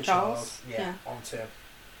 For Charles, yeah, on term.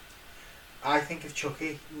 I think of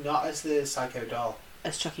Chucky not as the psycho doll.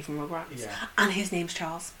 As Chucky from Rugrats. Yeah. And his name's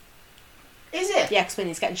Charles. Is it? Yeah, because when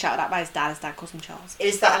he's getting shouted at by his dad calls him Charles.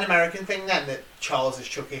 Is that an American thing then, that Charles is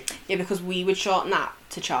Chucky? Yeah, because we would shorten that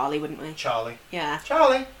to Charlie, wouldn't we? Charlie. Yeah.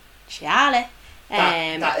 Charlie. Charlie.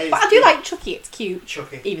 That is but I do like Chucky, it's cute.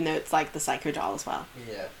 Chucky. Even though it's like the psycho doll as well.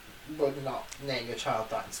 Yeah. Would not name your child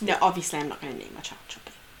that in school. No, obviously I'm not going to name my child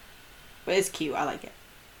Chucky. But it's cute, I like it.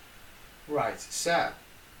 Right, so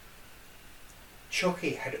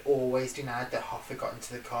Chucky had always denied that Hoffa got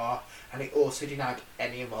into the car, and he also denied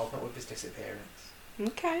any involvement with his disappearance.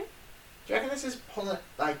 Okay. Do you reckon this is pulling,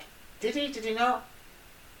 like, did he not?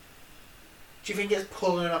 Do you think it's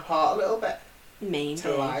pulling him apart a little bit? Maybe.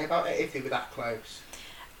 To lie about it if they were that close?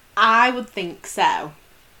 I would think so.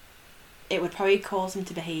 It would probably cause him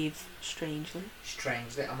to behave strangely.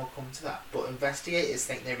 Strangely, and we'll come to that. But investigators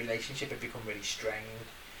think their relationship had become really strained.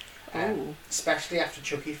 Ooh. Especially after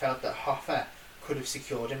Chucky felt that Hoffa could have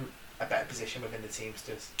secured him a better position within the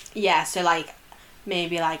Teamsters. Yeah, so like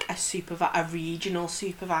maybe like a regional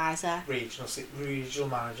supervisor. Regional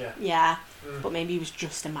manager. Yeah, but maybe he was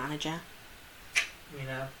just a manager. You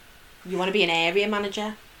know. You want to be an area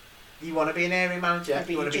manager? You want to be an area manager.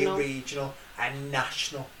 You want to be regional. regional and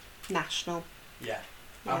national. National. Yeah,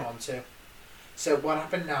 Yeah. I want to. So what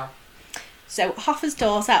happened now? So Hoffa's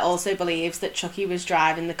daughter also believes that Chucky was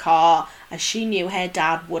driving the car as she knew her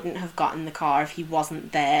dad wouldn't have gotten the car if he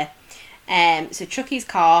wasn't there. So Chucky's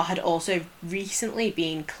car had also recently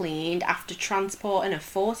been cleaned after transporting a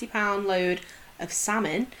 £40 load of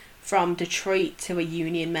salmon from Detroit to a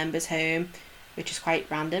union member's home, which is quite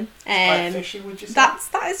random. Quite fishy, would you say? That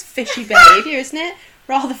is fishy behaviour, isn't it?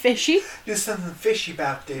 Rather fishy. There's something fishy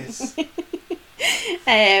about this.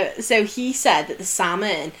 So he said that the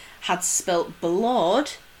salmon had spilt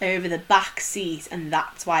blood over the back seat and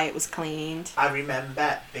that's why it was cleaned. I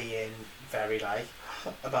remember being very like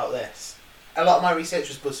about this. A lot of my research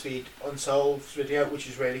was BuzzFeed Unsolved's video, which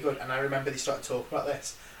is really good, and I remember they started talking about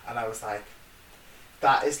this and I was like,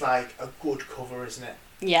 that is like a good cover, isn't it?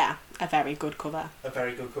 Yeah, a very good cover. A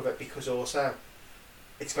very good cover, because also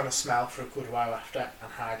it's going to smell for a good while after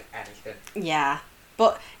and hide anything. Yeah,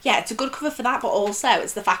 But yeah, it's a good cover for that, but also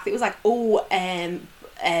it's the fact that it was like,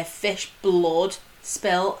 fish blood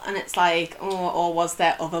spill, and it's like, or was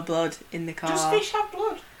there other blood in the car? Does fish have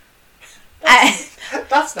blood?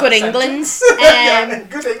 That's not good a England. Yeah,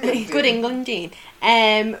 good England. Good England, Dean.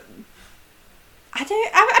 I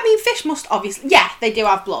mean, fish must obviously... Yeah, they do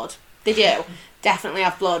have blood. They do. Definitely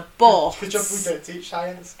have blood, but... Good job we don't teach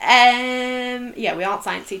science. Yeah, we aren't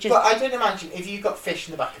science teachers. But I don't imagine, if you've got fish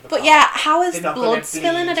in the back of a car... But yeah, how is they're not blood gonna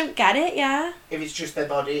spilling? bleed. I don't get it, yeah. If it's just their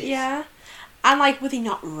bodies. Yeah. And, like, were they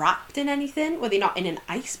not wrapped in anything? Were they not in an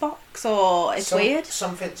icebox? Or... It's weird.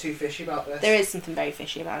 Something too fishy about this. There is something very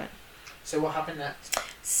fishy about it. So what happened next?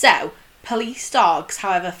 So, police dogs,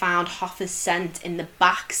 however, found Hoffa's scent in the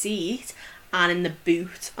back seat and in the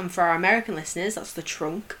boot. And for our American listeners, that's the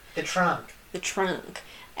trunk. The trunk. The trunk.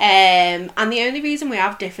 And the only reason we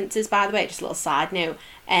have differences, by the way, just a little side note,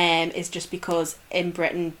 is just because in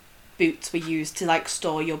Britain, boots were used to, like,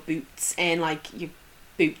 store your boots in, like, your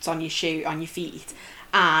boots on your feet.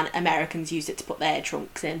 And Americans used it to put their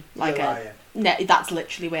trunks in. Like no, that's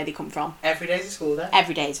literally where they come from. Every day's a school day.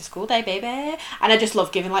 Every day is a school day, baby. And I just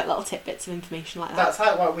love giving, like, little tidbits of information like that. That's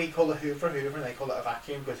like what we call a Hoover, and they call it a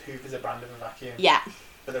vacuum, because Hoover's a brand of a vacuum. Yeah.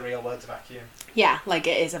 But the real word's a vacuum. Yeah, like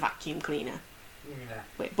it is a vacuum cleaner. Yeah.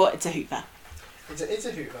 Wait, but it's a Hoover. It's a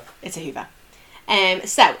Hoover. It's a Hoover.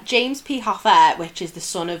 So, James P. Hoffa, which is the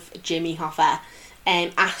son of Jimmy Hoffa,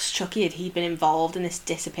 asked Chucky if he'd been involved in this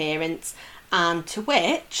disappearance, and to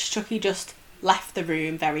which Chucky just left the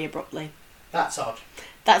room very abruptly. That's odd.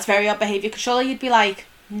 That's very odd behaviour, because surely you'd be like,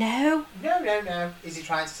 no. No. Is he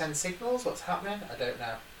trying to send signals? What's happening? I don't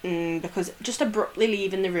know. Because just abruptly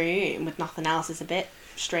leaving the room with nothing else is a bit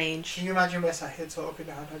strange. Can you imagine we're sat here talking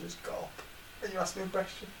now and I just go up and you ask me a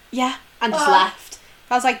question? Yeah, and just left.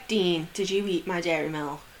 If I was like, Dean, did you eat my dairy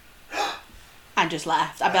milk? And just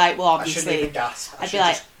left. I'd be like, well, obviously. I shouldn't even gasp. I'd be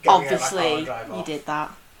like, obviously, you did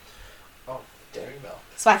that. Oh, dairy milk.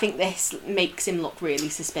 So I think this makes him look really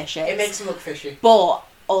suspicious. It makes him look fishy. But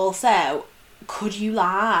also, could you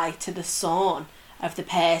lie to the son of the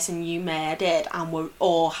person you murdered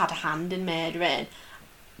or had a hand in murdering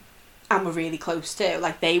and were really close to?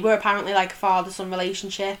 Like, they were apparently like a father-son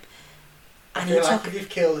relationship. And I feel like if you've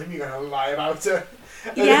killed him, you're going to lie about it.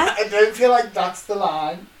 Yeah. I don't feel like that's the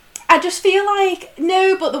line. I just feel like,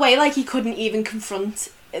 no, but the way, like, he couldn't even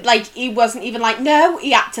confront... Like, he wasn't even like, no,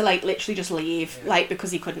 he had to, like, literally just leave, like,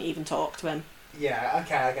 because he couldn't even talk to him. Yeah,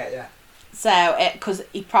 okay, I get you. So, because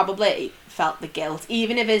he probably felt the guilt.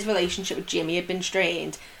 Even if his relationship with Jimmy had been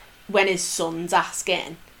strained, when his son's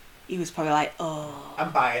asking, he was probably like, oh.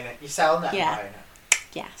 I'm buying it. You're selling it, yeah. I'm buying it.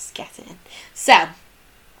 Yes, get in. So,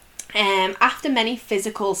 after many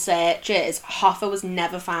physical searches, Hoffa was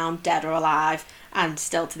never found dead or alive, and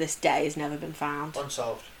still to this day has never been found.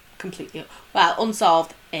 Unsolved. Completely. Well,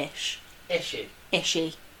 unsolved-ish.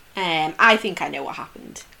 Ishy. I think I know what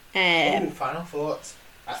happened. Final thoughts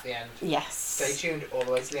at the end. Yes. Stay tuned all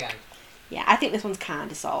the way to the end. Yeah, I think this one's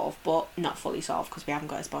kind of solved, but not fully solved because we haven't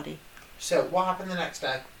got his body. So, what happened the next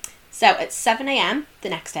day? So, at 7 a.m. the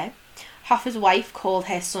next day, Hoffa's wife called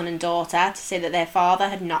her son and daughter to say that their father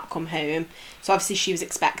had not come home. So, obviously, she was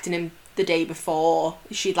expecting him the day before.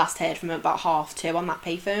 She'd last heard from him about 2:30 on that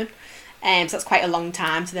payphone. So, that's quite a long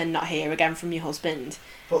time to then not hear again from your husband.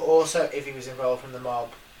 But also, if he was involved in the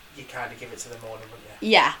mob, you kind of give it to the morning, wouldn't you?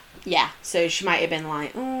 Yeah. So, she might have been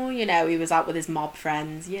like, oh, you know, he was out with his mob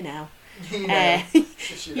friends, you know. Laundering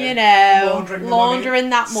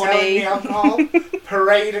that money. Selling the alcohol,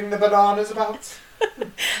 parading the bananas about.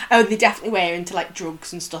 Oh, they definitely were into like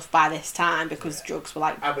drugs and stuff by this time because drugs were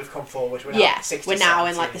like. And we've come forward. We're now 60s, we're now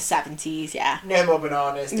 70s. in like the 70s. Yeah. No more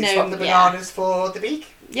bananas. Do you swap the bananas for the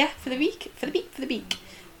beak? Yeah, for the beak.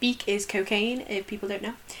 Beak is cocaine. If people don't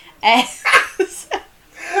know.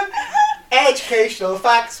 Educational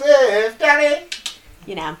facts with Danny.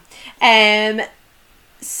 You know.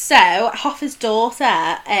 So, Hoffa's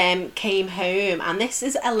daughter came home, and this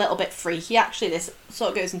is a little bit freaky, actually. This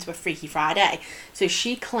sort of goes into a Freaky Friday. So,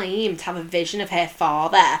 she claimed to have a vision of her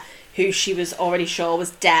father, who she was already sure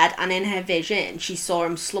was dead, and in her vision, she saw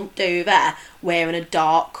him slumped over, wearing a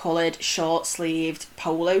dark-coloured, short-sleeved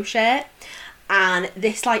polo shirt. And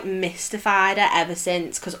this, like, mystified her ever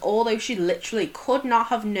since, because although she literally could not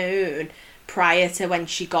have known prior to when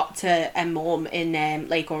she got to her mum in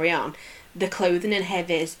Lake Orion, the clothing in her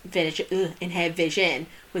vision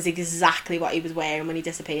was exactly what he was wearing when he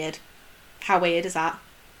disappeared. How weird is that?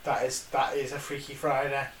 That is a Freaky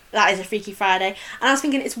Friday. That is a Freaky Friday. And I was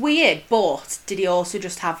thinking, it's weird, but did he also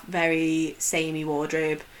just have very samey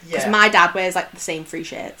wardrobe? Because my dad wears like the same 3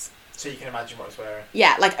 shirts. So you can imagine what he's wearing.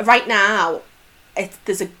 Yeah, like right now,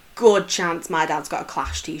 there's a good chance my dad's got a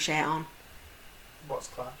Clash t-shirt on. What's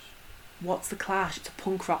Clash? What's the Clash? It's a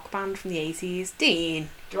punk rock band from the 80s. Dean.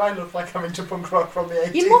 Do I look like I'm into punk rock from the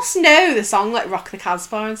 80s? You must know the song like Rock the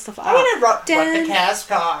Casbah and stuff like that. I want to rock the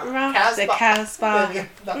Casbah. Rock the Casbah.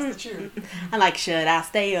 That's the tune. And like, should I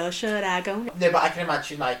stay or should I go? No, but I can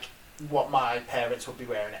imagine like what my parents would be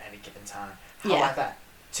wearing at any given time. However,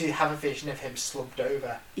 to have a vision of him slumped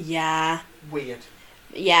over. Yeah. Weird.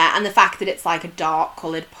 Yeah, and the fact that it's like a dark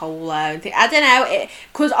coloured polo and I don't know,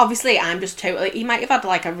 because obviously I'm just totally, he might have had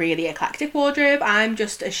like a really eclectic wardrobe. I'm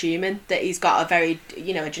just assuming that he's got a very,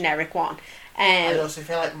 a generic one. I also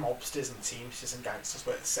feel like mobsters and teamsters and gangsters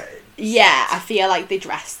were the same. Yeah, I feel like they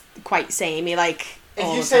dress quite samey, like.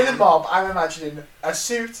 If you say the mob, I'm imagining a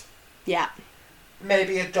suit. Yeah.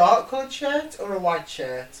 Maybe a dark coloured shirt or a white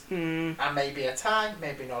shirt. Mm. And maybe a tie,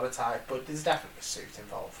 maybe not a tie, but there's definitely a suit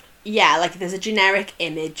involved. Yeah, like there's a generic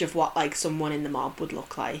image of what like someone in the mob would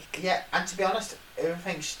look like. Yeah, and to be honest,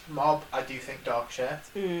 everything mob, I do think dark shirt.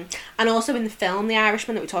 Mm. And also in the film The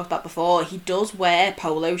Irishman that we talked about before, he does wear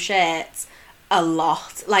polo shirts a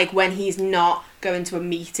lot. Like when he's not going to a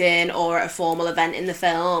meeting or at a formal event in the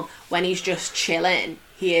film, when he's just chilling,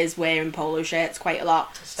 he is wearing polo shirts quite a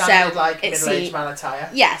lot. Standard like middle-aged man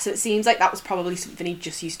attire. Yeah, so it seems like that was probably something he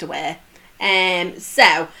just used to wear.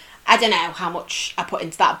 So I don't know how much I put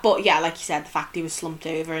into that, but yeah, like you said, the fact he was slumped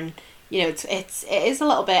over and it is a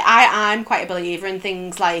little bit. I'm quite a believer in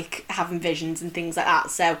things like having visions and things like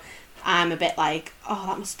that. So I'm a bit like, oh,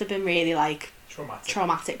 that must have been really like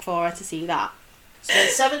traumatic for her to see that. So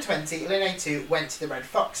at 7:20, Lynn A2 went to the Red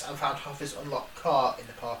Fox and found Hoffa's unlocked car in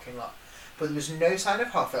the parking lot, but there was no sign of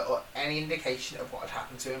Hoffa or any indication of what had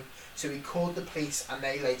happened to him. So he called the police, and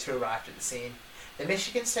they later arrived at the scene. The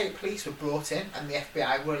Michigan State Police were brought in and the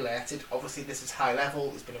FBI were alerted. Obviously this is high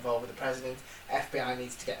level, it's been involved with the president, FBI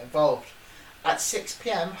needs to get involved. At 6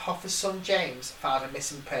 p.m, Hoffa's son James filed a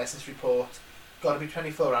missing persons report. Got to be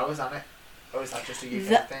 24 hours on it. Or is that just a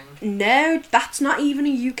UK thing? No, that's not even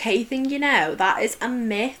a UK thing, That is a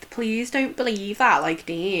myth. Please don't believe that, like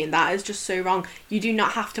Dean. That is just so wrong. You do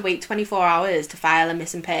not have to wait 24 hours to file a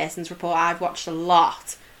missing persons report. I've watched a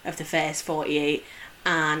lot of the first 48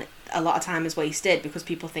 and a lot of time is wasted because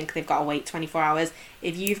people think they've got to wait 24 hours.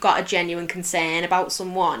 If you've got a genuine concern about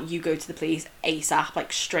someone, you go to the police ASAP,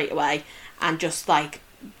 like straight away, and just like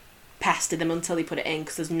pester them until they put it in,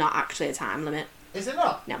 because there's not actually a time limit. Is it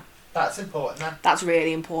not? No. That's important then. That's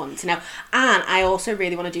really important to know. And I also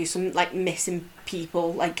really want to do some like missing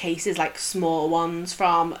people, like cases, like small ones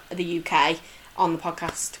from the UK on the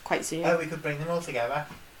podcast quite soon. Oh, we could bring them all together.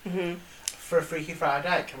 Mm-hmm. For a Freaky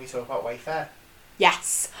Friday, can we talk about Wayfair?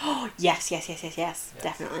 Yes. Oh, yes,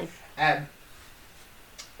 definitely.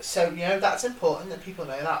 So, that's important that people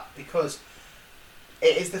know that, because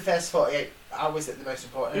it is the first 48 hours that the most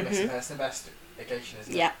important in a missing person investigation,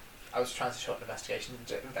 isn't it? Yeah. I was trying to shorten investigation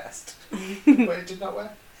into invest, but it did not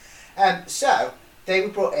work. So, they were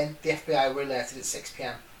brought in, the FBI were alerted at 6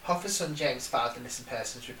 p.m. Hoffa's son James filed the missing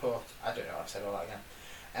persons report. I don't know, I've said all that again.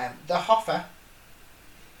 The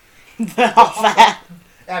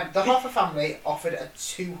Hoffa family offered a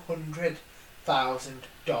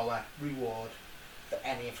 $200,000 reward for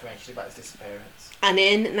any information about his disappearance. And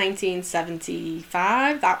in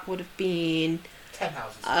 1975, that would have been 10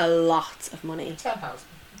 houses. A lot of money. 10 houses.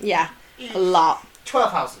 Yeah, a lot.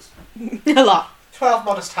 12 houses. A lot. 12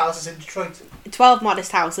 modest houses in Detroit. 12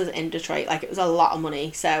 modest houses in Detroit. Like, it was a lot of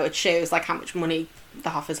money. So it shows like how much money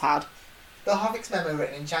the Hoffas had. The Hovix memo,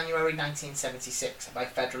 written in January 1976 by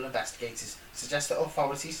federal investigators, suggests that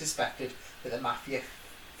authorities suspected that the mafia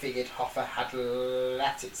figured Hoffa had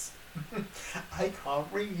letters. I can't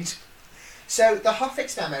read. So the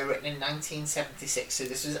Hovix memo, written in 1976, so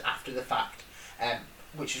this was after the fact,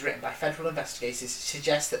 which was written by federal investigators,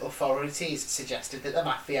 suggests that authorities suggested that the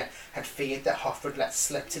mafia had feared that Hoffa would let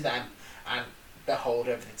slip to them and the hold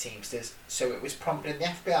over the Teamsters. So it was prompting the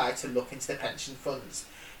FBI to look into the pension funds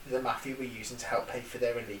that the mafia were using to help pay for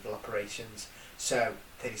their illegal operations. So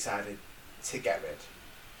they decided to get rid.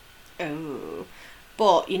 Oh.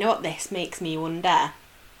 But you know what this makes me wonder?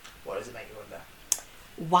 What does it make you wonder?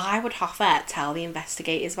 Why would Hoffa tell the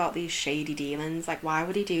investigators about these shady dealings? Like, why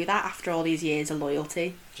would he do that after all these years of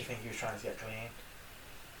loyalty? Do you think he was trying to get clean?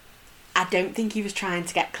 I don't think he was trying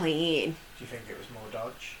to get clean. Do you think it was more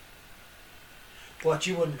dodge? What,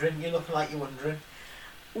 you wondering? You're looking like you're wondering.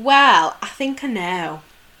 Well, I think I know.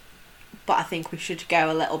 But I think we should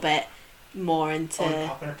go a little bit more into... Oh, you're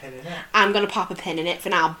popping a pin in it? I'm going to pop a pin in it for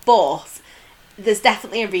now, but there's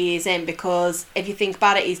definitely a reason, because if you think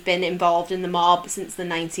about it, he's been involved in the mob since the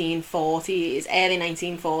 1940s, early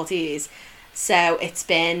 1940s, so it's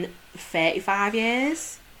been 35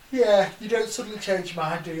 years. Yeah, you don't suddenly change your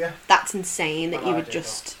mind, do you? That's insane that Well, you I would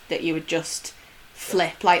do just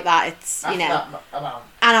flip like that. It's, After you know. that amount.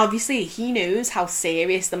 And obviously he knows how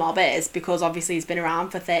serious the mob is because obviously he's been around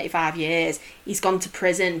for 35 years. He's gone to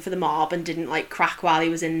prison for the mob and didn't like crack while he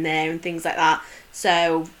was in there and things like that.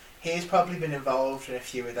 So He's probably been involved in a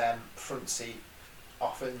few of them front seat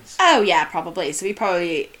offens. oh yeah, probably. So he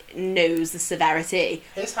probably knows the severity.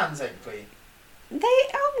 His hands ain't clean.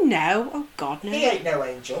 Oh god, no. He ain't no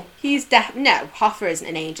angel. No, Hoffa isn't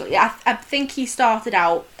an angel. Yeah, I think he started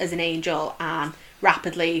out as an angel and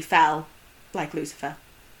rapidly fell like Lucifer.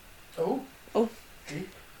 Oh. Oh. Deep.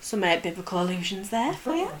 Some biblical allusions there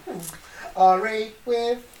for you. Ari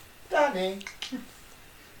with Danny.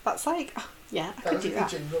 That's like, oh, yeah, I That could was a do good that.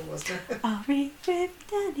 jingle, wasn't it? Ari with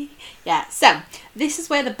Danny. Yeah, so this is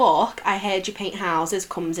where the book I Heard You Paint Houses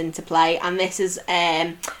comes into play, and this is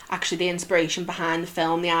actually the inspiration behind the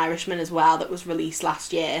film The Irishman as well that was released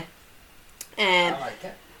last year. I like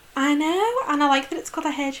it. I know, and I like that it's called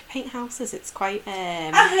I Heard You Paint Houses. It's quite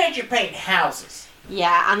I heard you paint houses.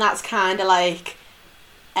 yeah, and that's kind of like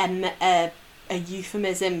a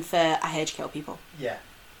euphemism for I heard you kill people. Yeah.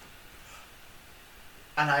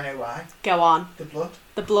 And I know why. Go on. The blood.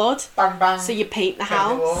 The blood. Bang bang. So you paint the Paint the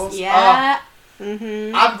house. walls. Yeah.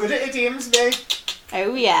 Mhm. I'm good at idioms, me.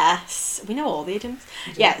 Oh yes, we know all the idioms.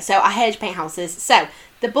 Yeah, so I heard you paint houses. So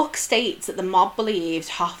the book states that the mob believed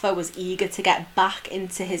Hoffa was eager to get back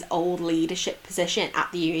into his old leadership position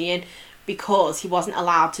at the union because he wasn't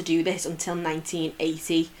allowed to do this until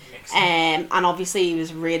 1980. And obviously he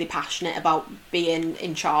was really passionate about being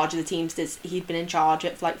in charge of the Teamsters. He'd been in charge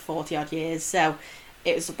of it for like 40 odd years, so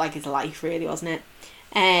it was like his life really, wasn't it?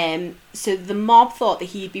 So the mob thought that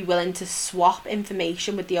he'd be willing to swap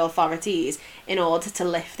information with the authorities in order to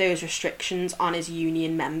lift those restrictions on his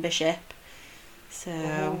union membership.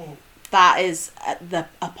 So that is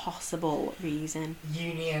a possible reason.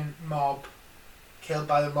 Union mob. Killed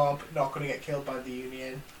by the mob, not going to get killed by the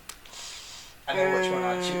union. I know which one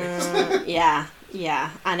I choose.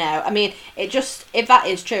 yeah, I know. I mean, it just, if that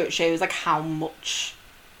is true, it shows like how much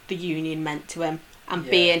the union meant to him and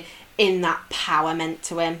being in that power meant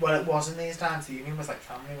to him. Well, it wasn't these times. The union was like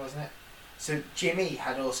family, wasn't it? So Jimmy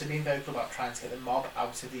had also been vocal about trying to get the mob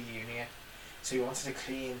out of the union. So he wanted to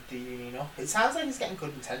clean the union up. It sounds like he's getting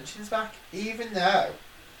good intentions back, even though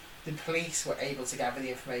the police were able to gather the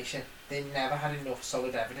information. They never had enough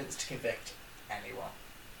solid evidence to convict anyone.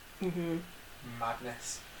 Mm-hmm.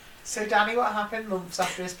 Madness. So Danny, what happened months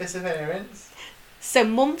after his disappearance? So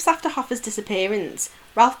months after Hoffa's disappearance,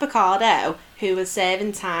 Ralph Picardo, who was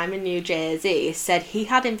serving time in New Jersey, said he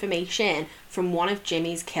had information from one of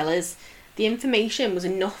Jimmy's killers. The information was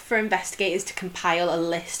enough for investigators to compile a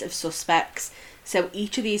list of suspects. So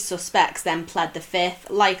each of these suspects then pled the fifth,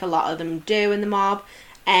 like a lot of them do in the mob.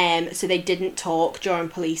 So they didn't talk during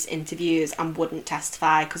police interviews and wouldn't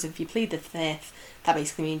testify, because if you plead the fifth, that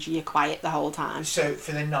basically means you're quiet the whole time. So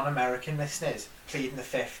for the non-American listeners, pleading the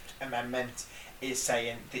Fifth Amendment is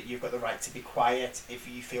saying that you've got the right to be quiet if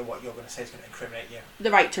you feel what you're going to say is going to incriminate you. The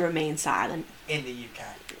right to remain silent. In the UK.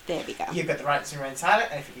 There we go. You've got the right to remain silent,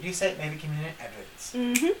 and if you do say it, maybe communicate evidence.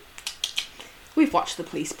 Mm-hmm. We've watched the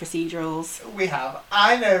police procedurals. We have.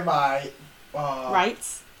 I know my...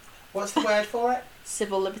 Rights. What's the word for it?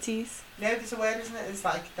 Civil liberties. No, there's a word, isn't it? It's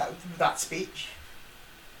like that speech.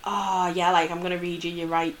 Oh, yeah, like I'm going to read you your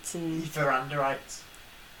rights and... Veranda rights.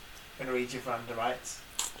 I'm going to read you veranda rights.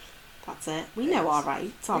 That's it. We know our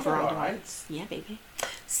rights, our We know veranda our rights. Yeah, baby.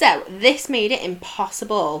 So, this made it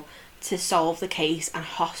impossible to solve the case, and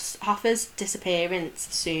Hoffa's disappearance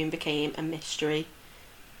soon became a mystery.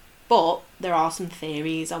 But there are some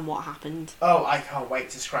theories on what happened. Oh, I can't wait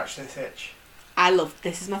to scratch this itch. I love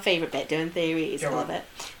this. Is my favourite bit, doing theories. I Go love on. it.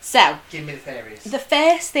 So, Give me the theories. the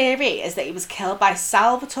first theory is that he was killed by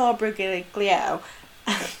Salvatore Brigliglio.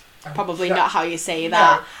 Probably not how you say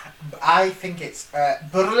that. No, I think it's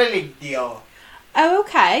Brigliglio. Oh,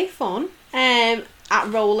 okay, fun. At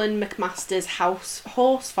Roland McMaster's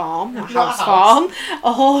horse farm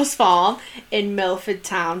in Milford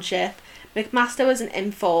Township. McMaster was an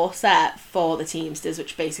enforcer for the Teamsters,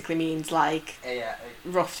 which basically means like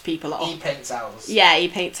roughs people up. He paints houses. Yeah, he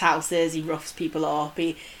paints houses. He roughs people up.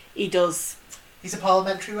 He does. He's a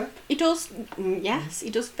parliamentary whip. He does. Yes, he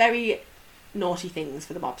does very naughty things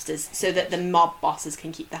for the mobsters, so that the mob bosses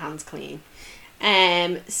can keep their hands clean.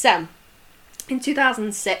 So in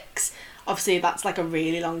 2006. Obviously, that's like a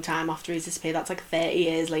really long time after he's disappeared. That's like 30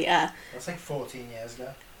 years later. That's like 14 years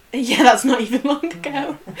ago. Yeah, that's not even long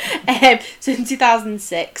ago. So in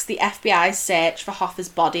 2006, the FBI searched for Hoffa's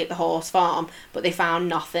body at the horse farm, but they found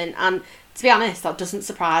nothing. And to be honest, that doesn't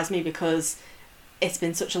surprise me because it's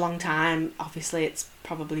been such a long time. Obviously, it's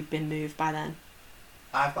probably been moved by then.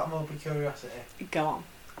 I've got a morbid curiosity. Go on.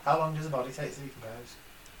 How long does a body take to decompose?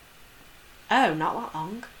 Oh, not that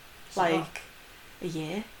long. So Like what? a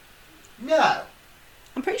year. No.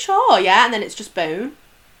 I'm pretty sure, yeah, and then it's just bone.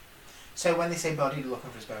 So when they say body, they're looking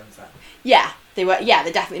for his bones then? Yeah, they're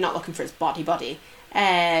definitely not looking for its body.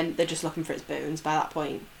 They're just looking for its bones by that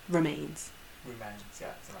point. Remains. Remains, yeah,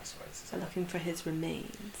 it's a nice way to say They're it. looking for his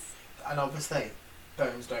remains. And obviously,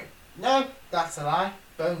 bones don't... No, that's a lie.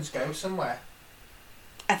 Bones go somewhere.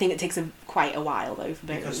 I think it takes quite a while though for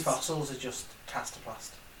bones. Because fossils are just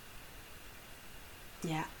castoplast.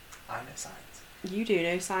 Yeah. I know science. You do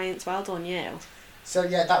know science, well done you. So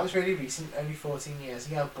yeah, that was really recent, only 14 years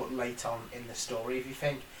ago, but late on in the story, if you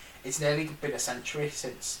think. It's nearly been a century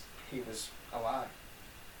since he was alive.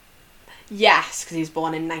 Yes, because he was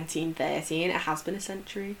born in 1913. It has been a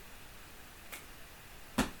century.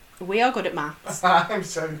 We are good at maths. I'm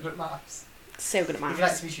so good at maths. So good at If you'd like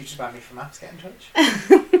maths. to be tutored by me for maths, get in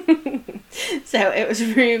touch. So it was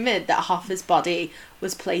rumoured that Hoffa's body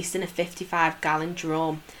was placed in a 55-gallon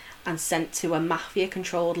drum and sent to a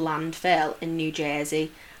mafia-controlled landfill in New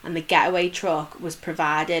Jersey, and the getaway truck was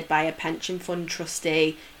provided by a pension fund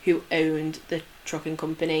trustee who owned the trucking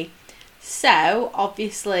company. So,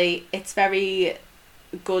 obviously, it's very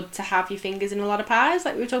good to have your fingers in a lot of pies,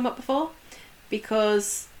 like we were talking about before,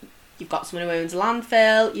 because you've got someone who owns a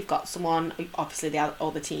landfill, you've got someone, obviously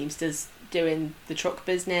all the Teamsters doing the truck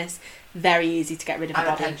business, very easy to get rid of And a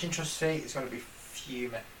a body. pension trustee is going to be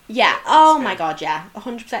fuming. Yeah, It's oh good. my god, yeah,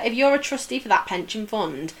 100%. If you're a trustee for that pension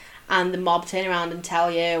fund and the mob turn around and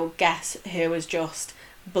tell you, guess who has just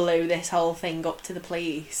blew this whole thing up to the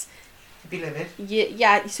police, You'd be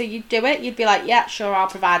livid. so you'd do it, you'd be like, yeah, sure, I'll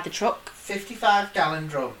provide the truck. 55-gallon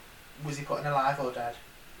drum. Was he put in alive or dead?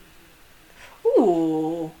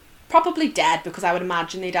 Ooh, probably dead, because I would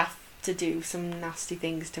imagine they'd have to do some nasty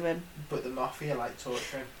things to him. But the mafia like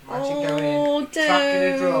torture him. Imagine Oh, going in,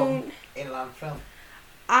 trapping a drum don't. in landfill.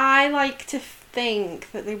 I like to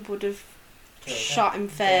think that they would have Killed him. shot him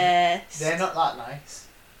first. They're not that nice.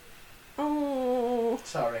 Oh.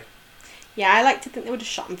 Sorry. Yeah, I like to think they would have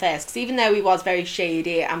shot him first, because even though he was very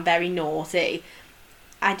shady and very naughty,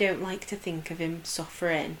 I don't like to think of him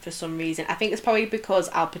suffering for some reason. I think it's probably because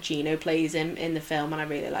Al Pacino plays him in the film, and I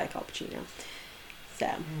really like Al Pacino. So,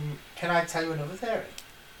 Can I tell you another theory?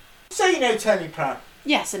 So you know Tony Pro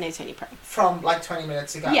yes, I know Tony Pro. from like 20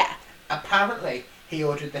 minutes ago? Yeah. Apparently, he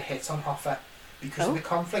ordered the hit on Hoffa because of the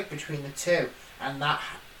conflict between the two, and that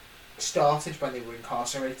started when they were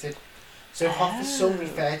incarcerated. So Hoffa's son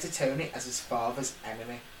referred to Tony as his father's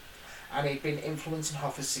enemy, and he'd been influencing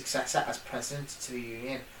Hoffa's successor as president to the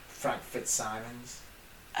union, Frank Fitzsimons.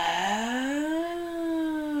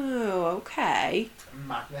 Oh, okay.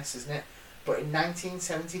 Madness, isn't it? But in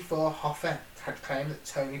 1974, Hoffa had claimed that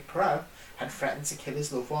Tony Pro had threatened to kill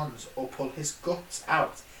his loved ones or pull his guts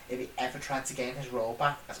out if he ever tried to gain his role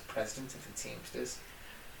back as president of the Teamsters.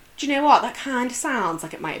 Do you know what? That kind of sounds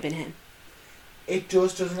like it might have been him. It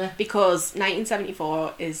does, doesn't it? Because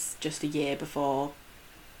 1974 is just a year before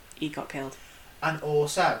he got killed. And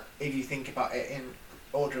also, if you think about it in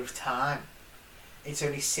order of time, it's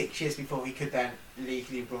only 6 years before he could then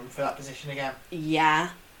legally run for that position again. Yeah.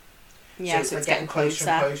 Yeah, so like it's getting closer.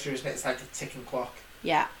 and closer, isn't it? It's like a ticking clock.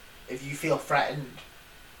 Yeah. If you feel threatened.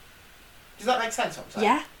 Does that make sense, what I'm saying?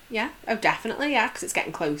 Yeah, yeah. Oh, definitely, yeah, because it's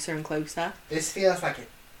getting closer and closer. This feels like a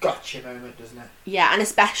gotcha moment, doesn't it? Yeah, and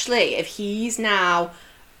especially if he's now,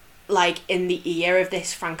 like, in the ear of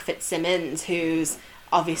this Frank Fitzsimmons, who's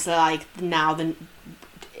obviously, like, now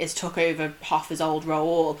is took over Hoffa's old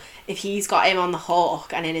role. If he's got him on the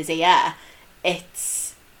hook and in his ear,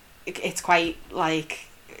 it's quite, like,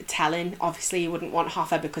 telling. Obviously, you wouldn't want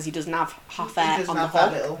Hoffa because he doesn't have Hoffa on the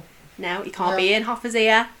hook. No, he can't be in Hoffa's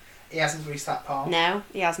ear. He hasn't greased that palm. No,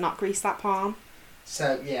 he has not greased that palm.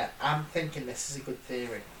 So, yeah, I'm thinking this is a good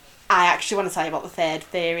theory. I actually want to tell you about the third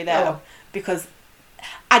theory, though, Oh. because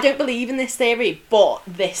I don't believe in this theory, but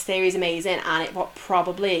this theory is amazing, and it will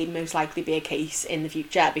probably most likely be a case in the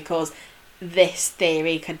future, because this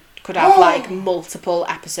theory could have, like, multiple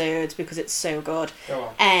episodes, because it's so good. Go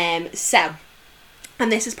on.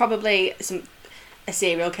 And this is probably a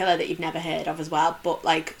serial killer that you've never heard of as well, but,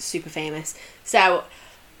 like, super famous. So,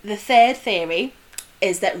 the third theory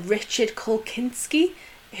is that Richard Kulkinski,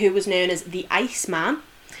 who was known as the Iceman,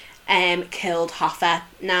 killed Hoffa.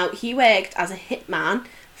 Now, he worked as a hitman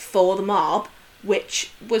for the mob,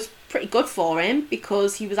 which was pretty good for him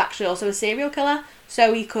because he was actually also a serial killer,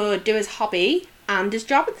 so he could do his hobby and his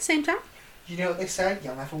job at the same time. You know what they say?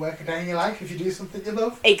 You'll never work a day in your life if you do something you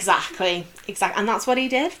love. Exactly. And that's what he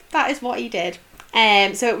did. That is what he did.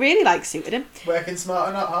 So it really like suited him. Working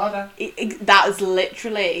smarter, not harder. That is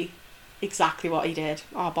literally exactly what he did.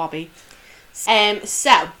 Oh, Bobby.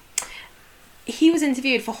 So he was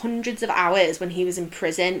interviewed for hundreds of hours when he was in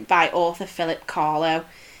prison by author Philip Carlo.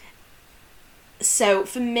 So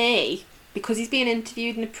for me, because he's being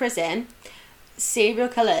interviewed in a prison, serial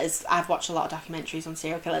killers, I've watched a lot of documentaries on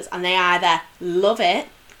serial killers, and they either love it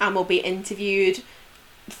and will be interviewed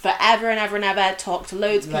forever and ever and ever, talk to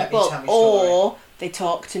loads of people, or they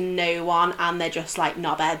talk to no one and they're just like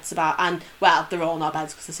knobheads about, and well, they're all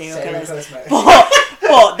knobheads because they're serial killers,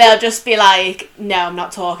 but they'll just be like, no, I'm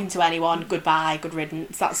not talking to anyone, goodbye, good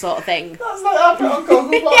riddance, that sort of thing. That's like that bit on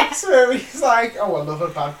Gogglebox where he's like, oh, I love a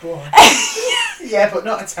bad boy. Yeah, but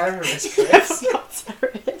not a terrorist, Chris. No, not a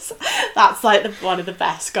terrorist. That's like one of the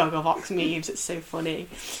best Gogglebox memes. It's so funny.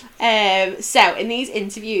 So in these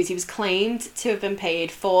interviews, he was claimed to have been paid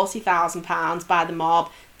 £40,000 by the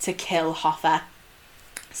mob to kill Hoffa.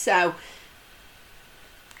 So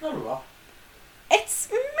Not a lot. it's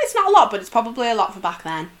not a lot, but it's probably a lot for back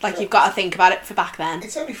then. Like, you've got to think about it for back then.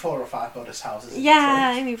 It's only 4 or 5 Buddhist houses.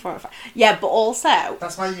 Yeah, only 4 or 5. Yeah, but also,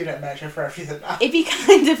 That's my unit measure for everything now. if he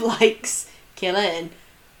kind of likes killing,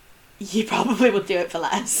 you probably would do it for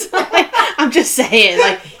less. I'm just saying,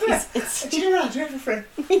 like, it's Do you know what? I'll do it for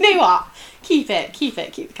free. you know what? Keep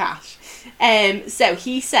the cash. So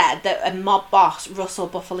he said that a mob boss, Russell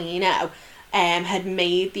Buffalino, had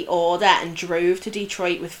made the order and drove to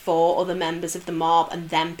Detroit with 4 other members of the mob and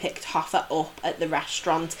then picked Hoffa up at the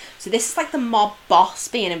restaurant. So this is like the mob boss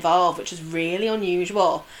being involved, which is really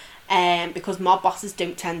unusual. Because mob bosses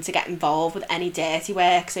don't tend to get involved with any dirty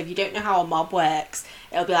work. So if you don't know how a mob works,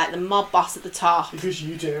 it'll be like the mob boss at the top. Because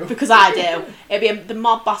you do. Because I do. It'll be the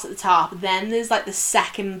mob boss at the top. Then there's like the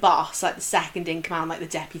second boss, like the second in command, like the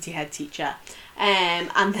deputy head teacher.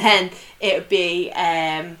 And then it would be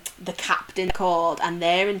the captain called, and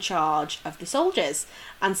they're in charge of the soldiers.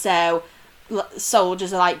 And so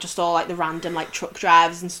soldiers are like just all like the random like truck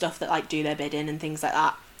drivers and stuff that like do their bidding and things like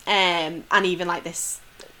that. And even like this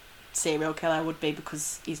serial killer would be,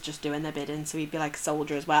 because he's just doing their bidding, so he'd be like a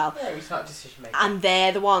soldier as well. No, he's not a decision maker. And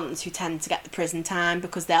they're the ones who tend to get the prison time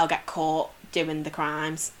because they'll get caught doing the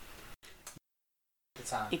crimes. The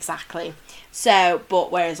time. Exactly. So,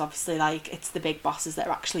 but whereas obviously like it's the big bosses that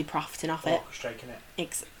are actually profiting off it. Orchestrating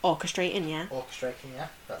it. Orchestrating, yeah. Orchestrating, yeah.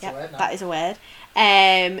 That's Yep, a word now. that is a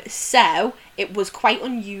word. So it was quite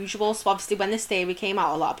unusual. So obviously when this theory came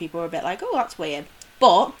out, a lot of people were a bit like, oh, that's weird.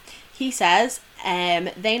 But he says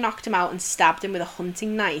they knocked him out and stabbed him with a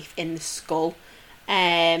hunting knife in the skull,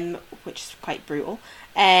 which is quite brutal.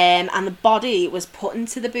 And the body was put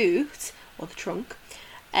into the boot, or the trunk,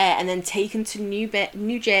 and then taken to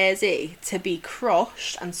New Jersey to be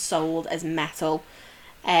crushed and sold as metal.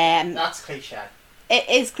 That's cliche. It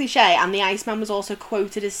is cliche, and the Iceman was also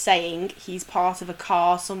quoted as saying he's part of a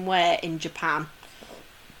car somewhere in Japan.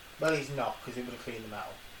 Well, he's not, because he would have cleaned the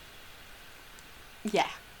metal. Yeah.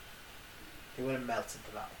 He would have melted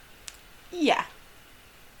the metal. Yeah.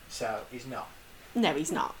 So, he's not. No,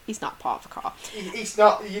 he's not. He's not part of a car. He's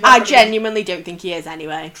not. You're not I gonna be genuinely don't think he is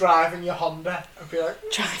anyway. driving your Honda and be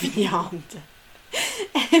like, Driving the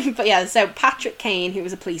Honda. But yeah, so Patrick Kane, who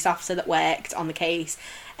was a police officer that worked on the case,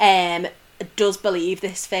 does believe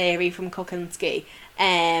this theory from Kuczynski.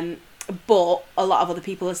 But a lot of other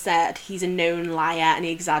people have said he's a known liar and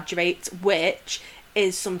he exaggerates, which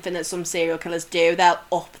is something that some serial killers do. They'll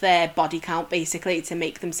up their body count basically to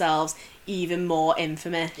make themselves even more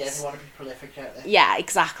infamous. yeah, they want to be prolific, don't they? Yeah,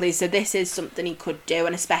 exactly. So this is something he could do,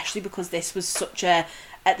 and especially because this was such a,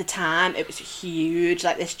 at the time, it was huge,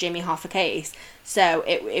 like this Jimmy Hoffa case. So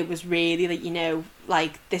it was really like, you know,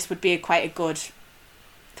 like this would be quite a good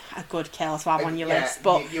kill to have on your list.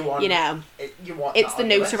 But you want it's the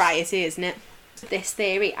notoriety, isn't it? This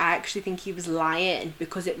theory, I actually think he was lying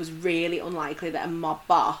because it was really unlikely that a mob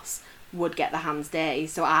boss would get their hands dirty.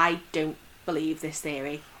 So I don't believe this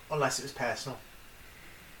theory. Unless it was personal.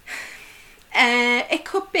 It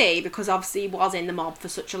could be, because obviously he was in the mob for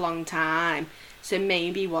such a long time, so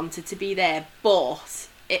maybe he wanted to be there, but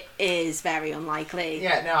it is very unlikely.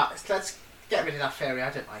 Yeah, no, let's get rid of that theory. I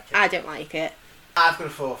don't like it. I don't like it. I've got a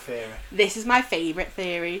 4th theory. This is my favourite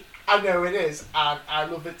theory. I know it is, and I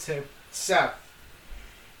love it too. So,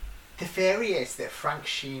 the theory is that Frank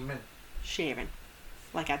Sheeran... Sheeran.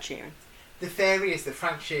 Like Ed Sheeran. The theory is that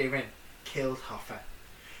Frank Sheeran killed Hoffa.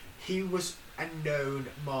 He was a known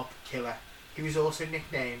mob killer. He was also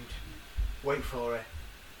nicknamed, wait for it,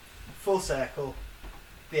 full circle,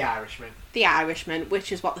 the Irishman. The Irishman,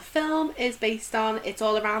 which is what the film is based on. It's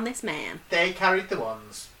all around this man. They carried the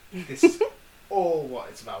ones. This is all what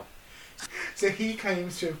it's about. So he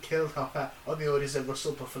claims to have killed Hoffa on the orders of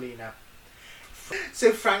Russell Bufalino.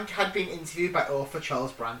 So Frank had been interviewed by author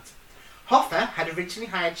Charles Brandt. Hoffa had originally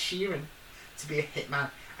hired Sheeran to be a hitman,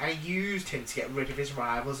 and he used him to get rid of his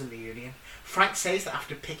rivals in the union. Frank says that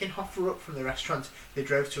after picking Hoffa up from the restaurant, they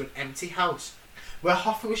drove to an empty house, where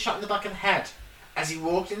Hoffa was shot in the back of the head as he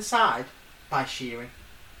walked inside by Sheeran.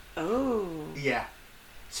 Oh. Yeah.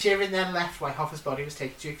 Sheeran then left while Hoffa's body was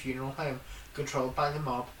taken to a funeral home controlled by the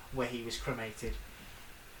mob, where he was cremated.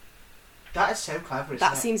 That is so clever, isn't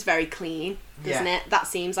That it? seems very clean, doesn't it? That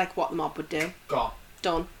seems like what the mob would do. Gone.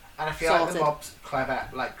 Done. And I feel like Sorted. the mob's clever,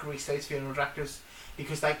 like grease those funeral directors,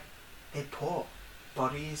 because like they put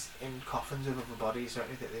bodies in coffins of other bodies, don't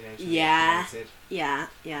they, that they know to be Yeah. cremated.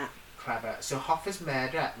 Yeah. Clever. So Hoffa's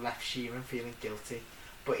murder left Sheeran feeling guilty,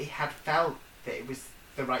 but he had felt that it was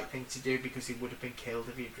the right thing to do because he would have been killed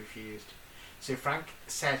if he'd refused. So Frank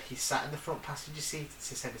said he sat in the front passenger seat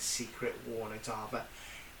to send a secret warning to Hoffa.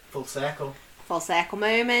 Full circle. Full circle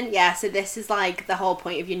moment. Yeah, so this is like the whole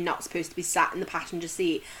point of you're not supposed to be sat in the passenger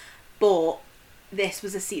seat, but this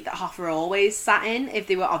was a seat that Hoffa always sat in. If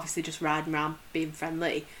they were obviously just riding around being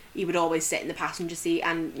friendly, he would always sit in the passenger seat,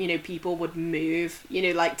 and you know, people would move, you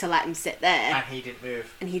know, like to let him sit there, And he didn't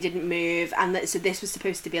move. and he didn't move. And so this was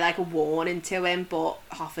supposed to be like a warning to him, but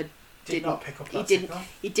Hoffa Did not pick up that he didn't signal.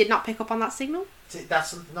 he did not pick up on that signal.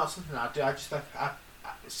 That's not something I'd do. I just like, I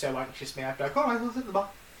so anxious me. I'd be like, oh, I'll sit in the back.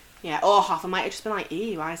 Yeah, or Hoffa might have just been like,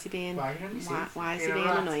 ew, why is he being Why are you on your seat? why is he You're being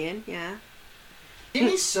a rat. annoying? Yeah.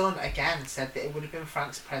 Jimmy's son again said that it would have been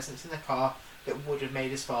Frank's presence in the car that would have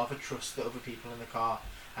made his father trust the other people in the car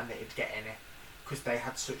and that he'd get in it because they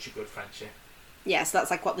had such a good friendship. Yeah, so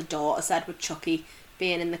that's like what the daughter said with Chucky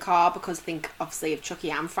being in the car, because I think obviously if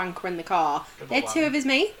Chucky and Frank were in the car, Double they're two whammy. of his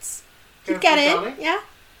mates. Go He'd get for in, Dolly. yeah.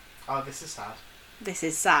 Oh, this is sad. This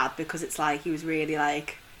is sad because it's like he was really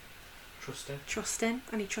like Trusting. trusting,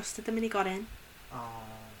 and he trusted them and he got in. Oh,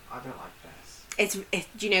 I don't like this. It's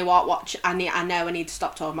do you know what? Watch. I know I need to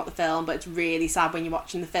stop talking about the film, but it's really sad when you're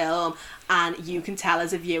watching the film and you can tell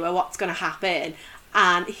as a viewer what's going to happen,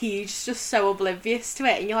 and he's just so oblivious to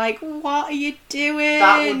it, and you're like, what are you doing?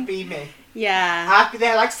 That would be me. Yeah. I'd be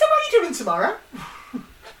there like, so what are you doing tomorrow?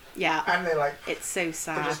 Yeah. And they're like, It's so but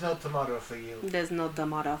sad. there's no tomorrow for you. There's no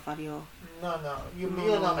tomorrow for you. No, you'll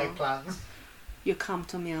No. not make plans. You come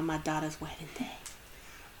to me on my daughter's wedding day.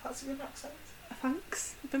 That's a good accent.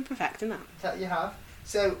 Thanks. I've been perfecting that. That you have.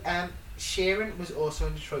 So, Sheeran was also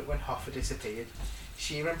in Detroit when Hoffa disappeared.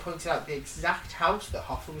 Sheeran pointed out the exact house that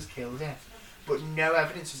Hoffa was killed in, but no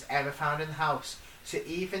evidence was ever found in the house. So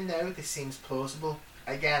even though this seems plausible,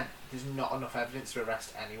 again, there's not enough evidence to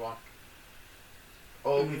arrest anyone.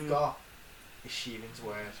 All we've got is Sheeran's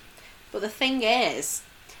word. But the thing is,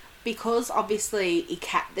 because obviously he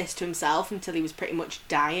kept this to himself until he was pretty much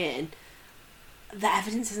dying, the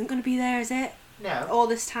evidence isn't going to be there, is it? No, All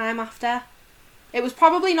this time after. It was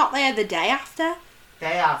probably not there the day after. they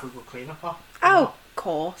have a good clean-up up. Oh, of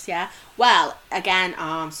course, yeah. Well, again,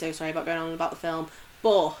 I'm so sorry about going on about the film,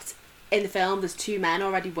 but in the film there's two men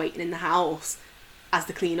already waiting in the house as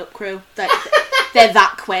the clean-up crew. They're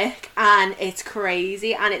that quick, and it's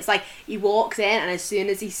crazy. And it's like he walks in, and as soon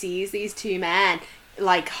as he sees these two men,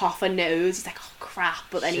 like Hoffa knows, he's like, oh crap,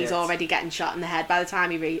 but then he's Shit. already getting shot in the head by the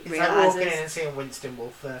time he It's like realises. walking in and seeing Winston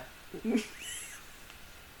Wolfe there.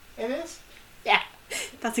 It is. Yeah,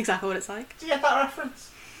 that's exactly what it's like. Do you get that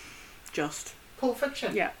reference? Just. Pulp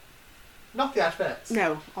Fiction? Yeah. Not the adverts.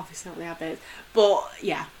 No, obviously not the adverts. But,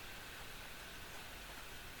 yeah.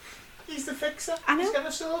 He's the fixer. I know. He's going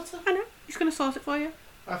to sort it. I know. He's going to sort it for you.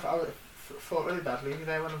 I thought really badly of you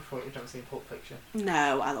there when I thought you'd never seen Pulp Fiction.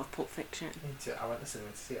 No, I love Pulp Fiction. Me too. I went to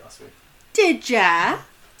cinema to see it last week. Did ya?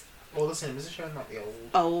 All the cinemas are showing like the old.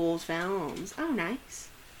 Old films. Oh, nice.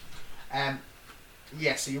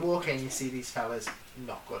 Yeah, so you walk in, you see these fellas.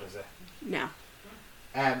 Not good, is it? No.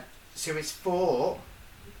 So it's thought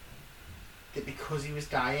that because he was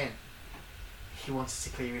dying, he wanted to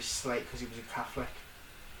clear his slate because he was a Catholic.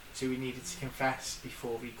 So he needed to confess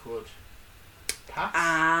before he could pass.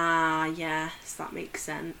 Ah, yes, that makes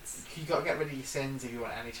sense. You got to get rid of your sins if you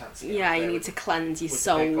want any chance. To get Yeah, up you there need with- to cleanse your with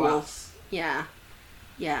the big soul. glass. Yeah.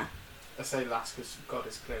 Yeah. I say last because God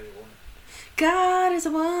is clearly one. God is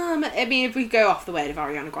a woman. I mean, if we go off the word of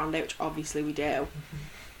Ariana Grande, which obviously we do,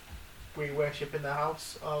 We worship in the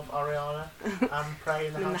house of Ariana and pray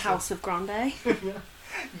in the in house. the House of Grande.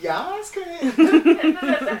 Yes,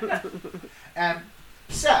 good.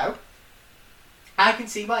 So, I can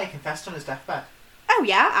see why he confessed on his deathbed. Oh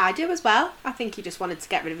yeah, I do as well. I think he just wanted to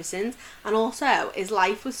get rid of his sins, and also his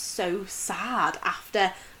life was so sad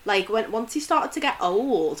after, like, once he started to get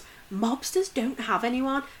old, Mobsters don't have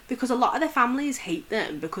anyone because a lot of their families hate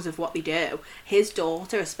them because of what they do. His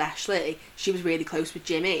daughter especially, she was really close with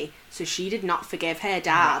Jimmy, so she did not forgive her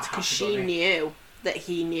dad because she knew that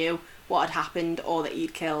he knew what had happened or that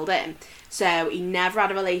he'd killed him. So he never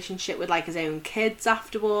had a relationship with like his own kids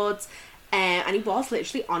afterwards. And he was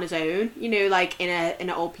literally on his own, you know, like in an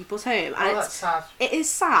old people's home. And that's sad. It is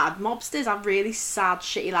sad. Mobsters have really sad,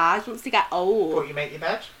 shitty lives once they get old. But you make your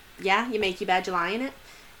bed? Yeah, you make your bed, you lie in it.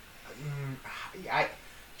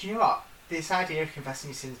 Do you know what? This idea of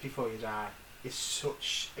confessing your sins before you die is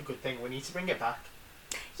such a good thing. We need to bring it back.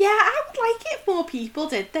 Yeah, I would like it if more people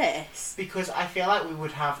did this. Because I feel like we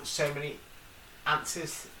would have so many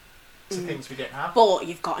answers to things we didn't have. But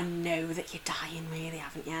you've got to know that you're dying, really,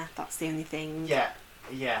 haven't you? That's the only thing.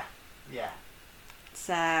 Yeah.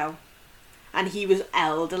 So, and he was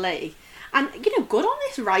elderly. And, you know, good on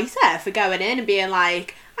this writer for going in and being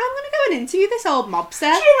like, I'm going to go and interview this old mobster. Do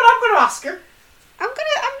you know what I'm going to ask him? I'm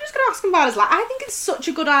just going to ask him about his life. I think it's such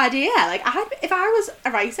a good idea. Like, if I was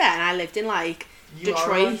a writer and I lived in, like,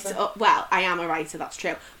 Detroit, well, I am a writer, that's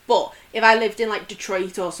true. But if I lived in like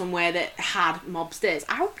Detroit or somewhere that had mobsters,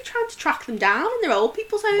 I would be trying to track them down in their old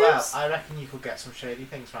people's homes. Well, I reckon you could get some shady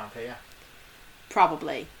things around here.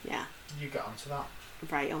 Probably, yeah. You get onto that.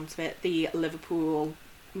 Right onto it. The Liverpool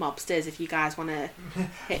mobsters, if you guys want to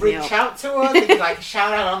hit me up. Reach out to us, if you'd like a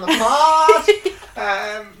shout out on the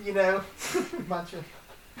pod. You know, imagine.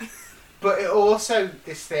 But it also,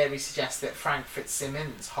 this theory suggests that Frank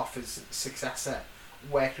Fitzsimmons, Hoffa's successor,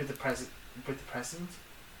 worked with the president.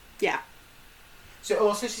 Yeah. So it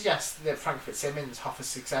also suggests that Frank Fitzsimmons, Hoffa's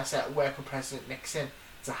successor, worked with President Nixon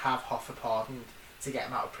to have Hoffa pardoned to get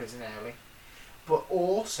him out of prison early. But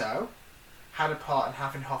also had a part in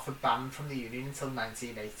having Hoffa banned from the Union until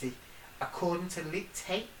 1980, according to leaked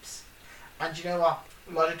tapes. And you know what?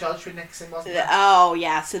 A lot of dodge with Nixon, wasn't there? Oh,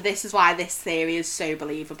 yeah. So this is why this theory is so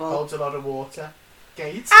believable. Holds a lot of water.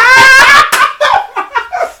 Gates.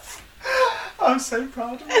 I'm so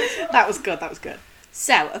proud of myself. That was good.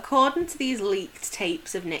 So, according to these leaked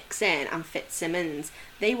tapes of Nixon and Fitzsimmons,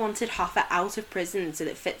 they wanted Hoffa out of prison so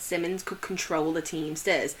that Fitzsimmons could control the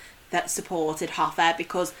Teamsters that supported Hoffa,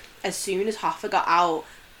 because as soon as Hoffa got out,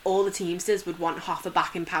 all the Teamsters would want Hoffa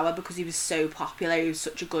back in power because he was so popular, he was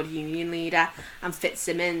such a good union leader, and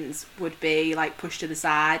Fitzsimmons would be like pushed to the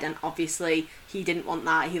side, and obviously he didn't want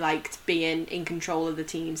that. He liked being in control of the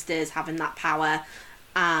Teamsters, having that power,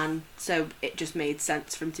 and so it just made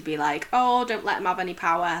sense for him to be like, oh, don't let him have any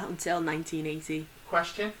power until 1980.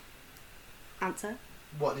 Question. Answer.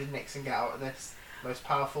 What did Nixon get out of this? Most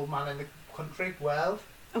powerful man in the country, world?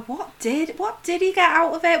 What did he get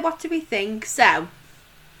out of it? What do we think? So,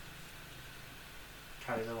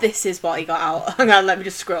 this is what he got out. Hang on, let me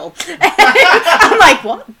just scroll. I'm like,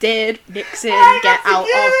 what did Nixon get out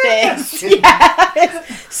of this?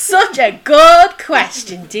 Yes. Such a good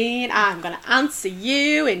question, Dean. I'm going to answer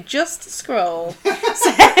you in just a scroll.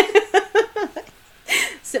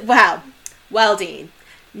 Well, Dean,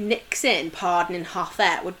 Nixon pardoning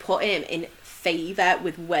Hoffa would put him in favour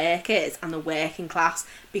with workers and the working class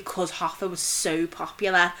because Hoffa was so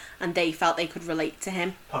popular and they felt they could relate to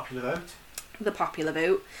him. Popular vote. The popular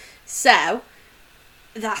vote. So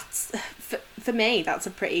that's for me. That's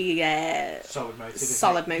a pretty solid motive.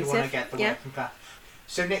 Solid motive. You want to get the working class.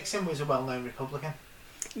 So Nixon was a well-known Republican.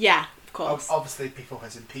 Yeah, of course. Obviously, before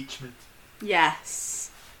his impeachment.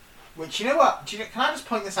 Yes. Which, you know what? Can I just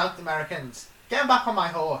point this out to Americans? Get him back on my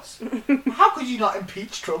horse. How could you not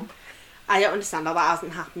impeach Trump? I don't understand how that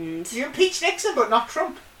hasn't happened. You impeach Nixon, but not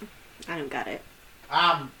Trump. I don't get it.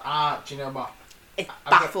 Do you know what? It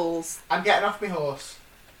baffles. I'm getting off my horse.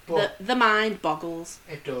 But the mind boggles.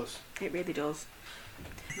 It does. It really does.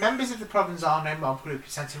 Members of the Provenzano mob group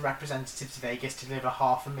sent a representative to Vegas to deliver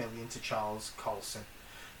 $500,000 to Charles Colson.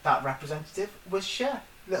 That representative was Cher,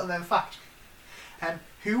 little known fact,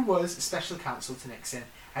 who was special counsel to Nixon,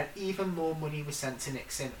 and even more money was sent to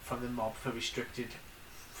Nixon from the mob for restricting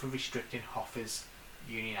Hoffa's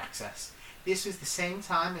union access. This was the same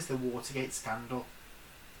time as the Watergate scandal,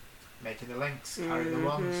 making the links, carrying the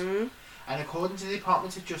ones. And according to the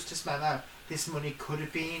Department of Justice memo, this money could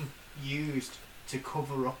have been used to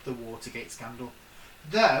cover up the Watergate scandal,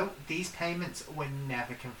 though these payments were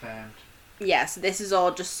never confirmed. Yeah, so this is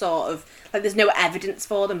all just sort of like there's no evidence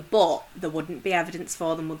for them, but there wouldn't be evidence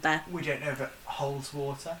for them, would there? We don't know if it holds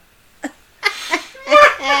water.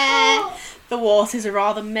 The waters are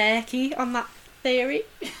rather murky on that theory.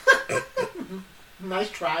 Nice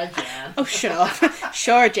try, Jan. Oh, shut up.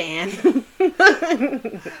 Sure, Jan.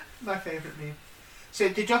 My favourite meme. So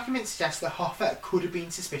the document suggests that Hoffa could have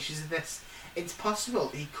been suspicious of this, It's possible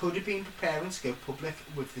he could have been preparing to go public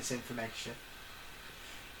with this information.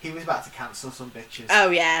 He was about to cancel some bitches. Oh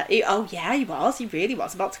yeah, he was. He really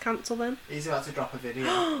was about to cancel them. He's about to drop a video.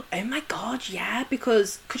 Oh my god, yeah.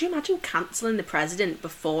 Because could you imagine cancelling the president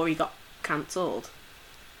before he got cancelled?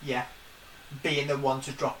 Yeah. Being the one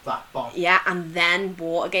to drop that bomb. Yeah, and then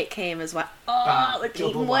Watergate came as well. Oh, Bam, it would be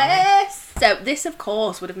double even whammy. worse. So this, of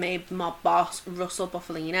course, would have made mob boss Russell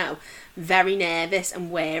Bufalino very nervous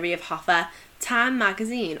and wary of Hoffa. Time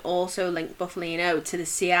magazine also linked Bufalino to the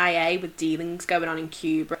CIA with dealings going on in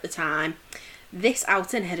Cuba at the time. This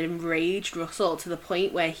outing had enraged Russell to the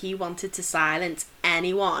point where he wanted to silence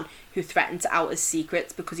anyone who threatened to out his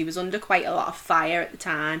secrets because he was under quite a lot of fire at the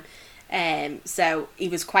time. So he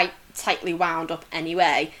was quite tightly wound up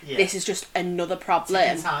anyway. Yeah. This is just another problem.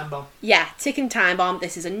 Ticking time bomb. Yeah, ticking time bomb.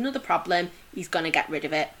 This is another problem. He's going to get rid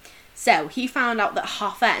of it. So he found out that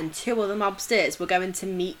Hoffa and two other mobsters were going to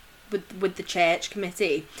meet with the church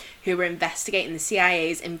committee who were investigating the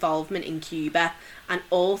CIA's involvement in Cuba, and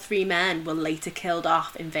all three men were later killed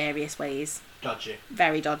off in various ways. Dodgy.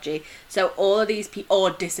 Very dodgy. So all of these people, or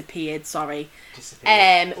disappeared, sorry.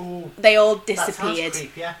 Disappeared. Ooh, they all that sounds disappeared.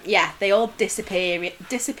 creepy, yeah. Yeah, they all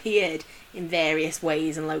disappeared in various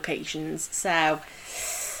ways and locations. So,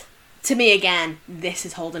 to me again, this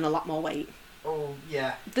is holding a lot more weight. Oh,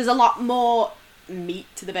 yeah. There's a lot more meat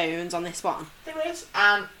to the bones on this one. There is,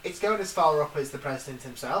 and it's going as far up as the president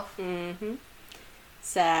himself. Mm-hmm.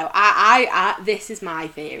 So, I this is my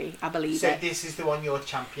theory. I believe So it. this is the one you're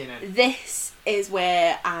championing. This is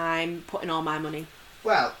where I'm putting all my money.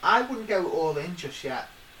 Well, I wouldn't go all in just yet,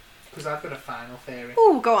 because I've got a final theory.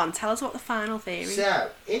 Oh, go on. Tell us what the final theory. So,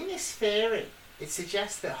 in this theory, it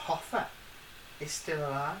suggests that Hoffa is still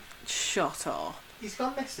alive. Shut up. He's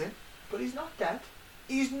gone missing, but he's not dead.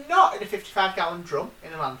 He's not in a 55-gallon drum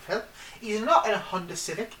in a landfill. He's not in a Honda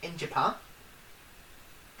Civic in Japan.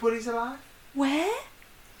 But he's alive. Where?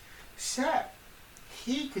 So,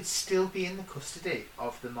 he could still be in the custody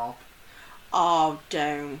of the mob. Oh,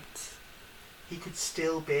 don't. He could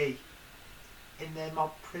still be in their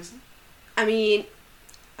mob prison. I mean,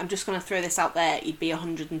 I'm just going to throw this out there. He'd be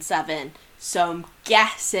 107. So I'm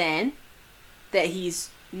guessing that he's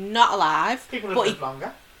not alive. People have but lived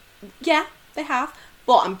longer. Yeah, they have.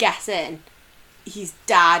 But I'm guessing he's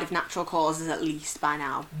died of natural causes at least by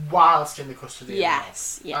now. Whilst in the custody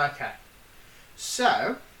Yes, of the yeah. mob. Okay.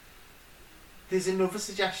 So, there's another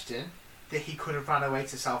suggestion that he could have ran away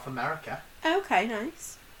to South America. Okay,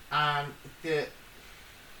 nice. And that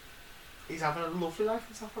he's having a lovely life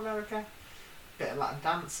in South America. Bit of Latin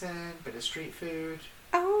dancing, bit of street food.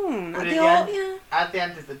 Oh, But they all, yeah. again, at the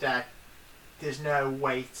end of the day, there's no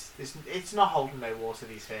weight. It's not holding no water,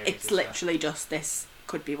 these theories. It's is there? literally just this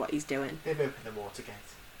could be what he's doing. They've opened the Watergate.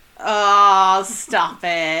 Oh, stop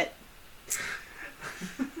it.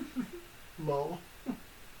 Lol.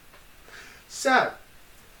 So,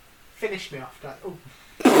 finish me off, Dad.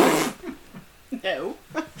 Oh. No.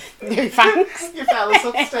 No thanks. You fell us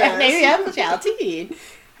upstairs. No, yeah, Geraldine.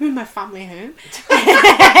 I'm in my family home.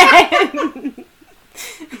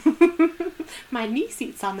 My niece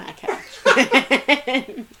eats on that couch.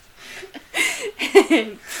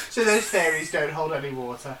 So those theories don't hold any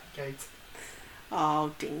water, Kate.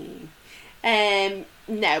 Oh, Dean. No,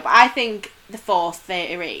 but I think the fourth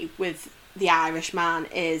theory with the Irishman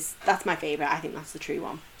that's my favourite. I think that's the true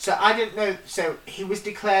one. So I didn't know. So he was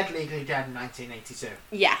declared legally dead in 1982.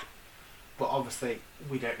 Yeah. But obviously,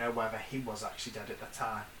 we don't know whether he was actually dead at that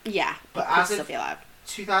time. Yeah. But he could as still of be alive.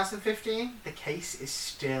 2015, the case is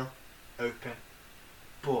still open,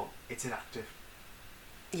 but it's inactive.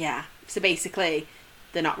 Yeah. So basically,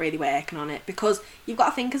 they're not really working on it because you've got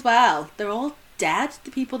to think as well. They're all dead. The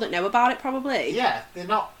people that know about it, probably. Yeah, they're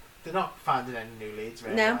not finding any new leads,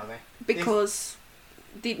 really, No. are they? Because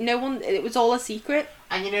no one. It was all a secret.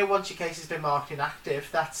 And you know, once your case has been marked inactive,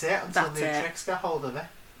 that's it until That's new it. tricks get hold of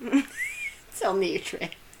it. It's all new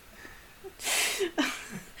trick.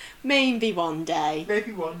 Maybe one day.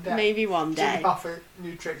 Maybe one day. Maybe one day. Jimmy Hoffa,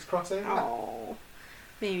 new tricks crossover. Oh.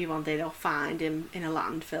 Maybe one day they'll find him in a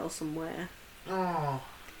landfill somewhere. Oh.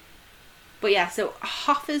 But yeah, so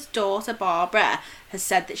Hoffa's daughter Barbara has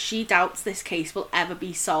said that she doubts this case will ever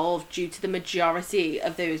be solved due to the majority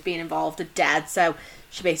of those being involved are dead. So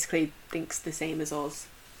she basically thinks the same as us,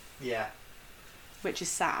 Yeah. which is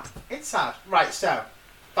sad. It's sad. Right, so,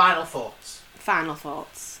 final thoughts. Final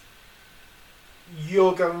thoughts.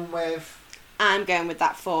 You're going with, I'm going with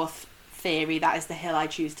that fourth theory. That is the hill I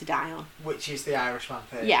choose to die on. which is the Irishman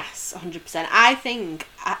theory. Yes, 100%. I think.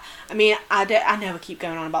 I mean, I know I keep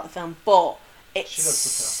going on about the film, but She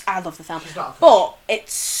loves the I love the film, She's not a fan. but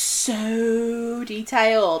it's so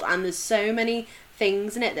detailed, and there's so many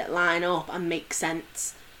things in it that line up and make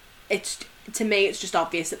sense. To me, it's just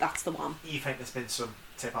obvious that that's the one. You think there's been some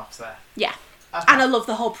tip-offs there? Yeah. Okay. And I love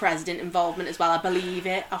the whole president involvement as well. I believe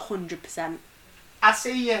it 100%. I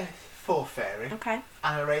see your fourth theory. Okay. And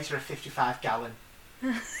I raise her a 55-gallon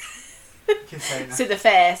container. So the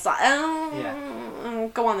face, like, Yeah.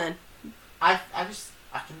 Go on then. I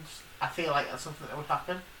feel like that's something that would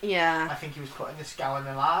happen. Yeah. I think he was putting this gallon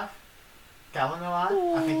alive.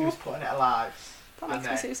 I think he was putting it alive. That makes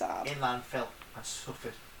me so sad. In landfill and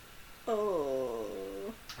suffered. Oh.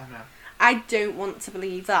 I know. I don't want to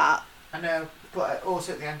believe that. I know, but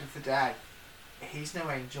also at the end of the day, he's no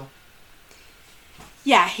angel.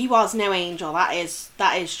 Yeah, he was no angel. That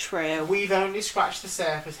is true. We've only scratched the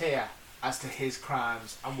surface here as to his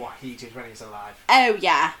crimes and what he did when he was alive. Oh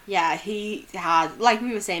yeah. He had, like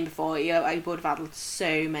we were saying before, he would have had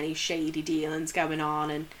so many shady dealings going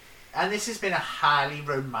on, and this has been a highly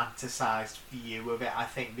romanticised view of it, I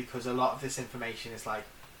think, because a lot of this information is like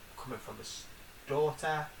coming from his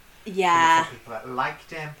daughter. Yeah. From people that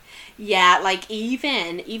liked him. Yeah, like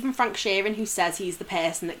even Frank Sheeran, who says he's the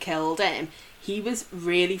person that killed him, he was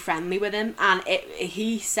really friendly with him, and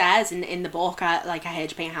he says in the book, like I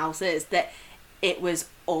Heard You Paint Houses, that it was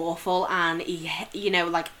awful, and he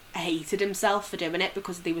hated himself for doing it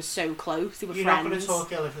because they were so close. They were You're friends. not going to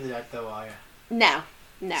talk ill of the dead, though, are you? No.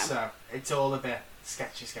 So it's all a bit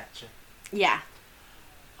sketchy. Yeah.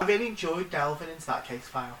 I really enjoyed delving into that case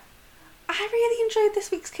file. I really enjoyed this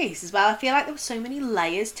week's case as well. I feel like there were so many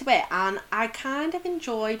layers to it, and I kind of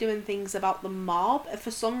enjoy doing things about the mob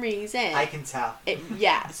for some reason. I can tell. It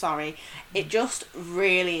just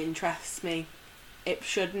really interests me. It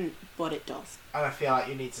shouldn't, but it does. And I feel like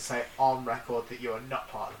you need to say on record that you are not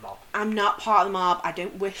part of the mob. I'm not part of the mob. I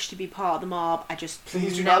don't wish to be part of the mob. I just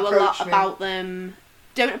Please do know not a lot approach me. about them.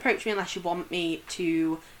 Don't approach me unless you want me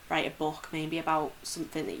to write a book, maybe about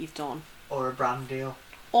something that you've done. Or a brand deal.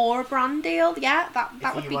 Or a brand deal, yeah, that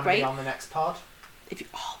would If be you want great. to be on the next pod.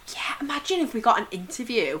 Imagine if we got an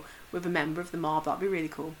interview with a member of the mob. That'd be really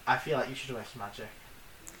cool. I feel like you should work your magic.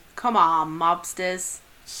 Come on, mobsters.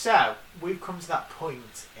 So, we've come to that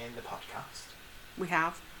point in the podcast We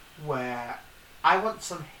have. where I want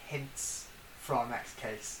some hints for our next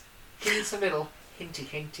case. Give me some little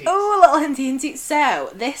hinty. Oh, a little hinty.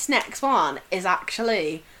 So, this next one is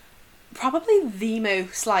actually probably the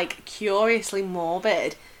most, like, curiously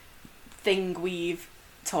morbid thing we've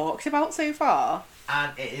talked about so far.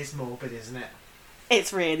 And it is morbid, isn't it?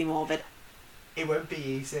 It's really morbid. It won't be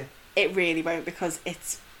easy. It really won't, because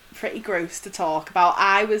it's pretty gross to talk about.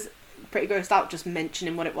 I was pretty grossed out just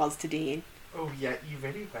mentioning what it was to Dean. Oh yeah, you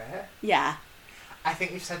really were. Yeah. I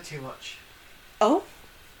think you've said too much. Oh?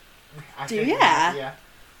 Do you? Yeah.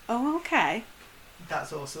 Oh, okay.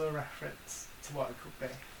 That's also a reference to what it could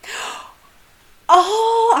be.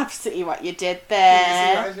 Oh, I've seen what you did there. Did you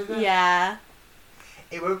see what I did there? Yeah.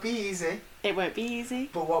 It won't be easy, It won't be easy.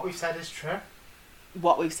 but what we've said is true.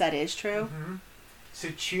 What we've said is true. Mm-hmm. So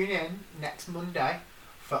tune in next Monday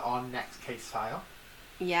for our next case file.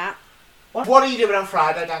 Yeah. What are you doing on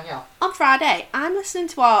Friday, Danielle? On Friday, I'm listening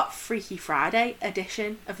to our Freaky Friday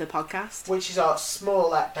edition of the podcast. Which is our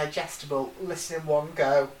smaller, digestible, listen in one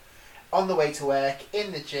go, on the way to work,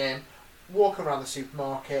 in the gym, walk around the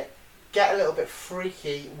supermarket, get a little bit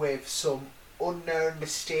freaky with some unknown,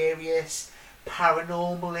 mysterious,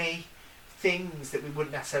 paranormally things that we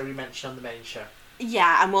wouldn't necessarily mention on the main show.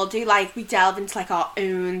 Yeah, and we delve into our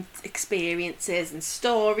own experiences and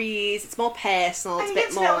stories. It's more personal. It's a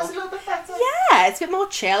bit more. Us a little bit better. Yeah, it's a bit more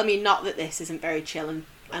chill. I mean, not that this isn't very chill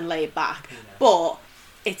and laid back, but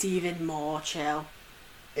it's even more chill.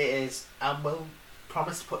 It is, and we'll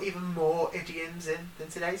promise to put even more idioms in than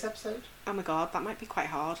today's episode. Oh my god, that might be quite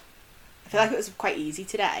hard. I feel like it was quite easy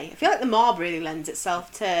today. I feel like the mob really lends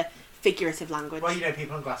itself to figurative language. Well,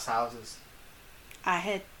 people in glass houses. I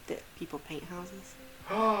heard that people paint houses.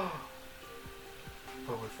 Well,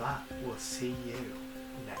 with that, we'll see you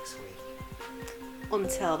next week.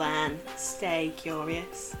 Until then, stay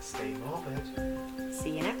curious. Stay morbid.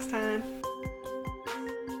 See you next time.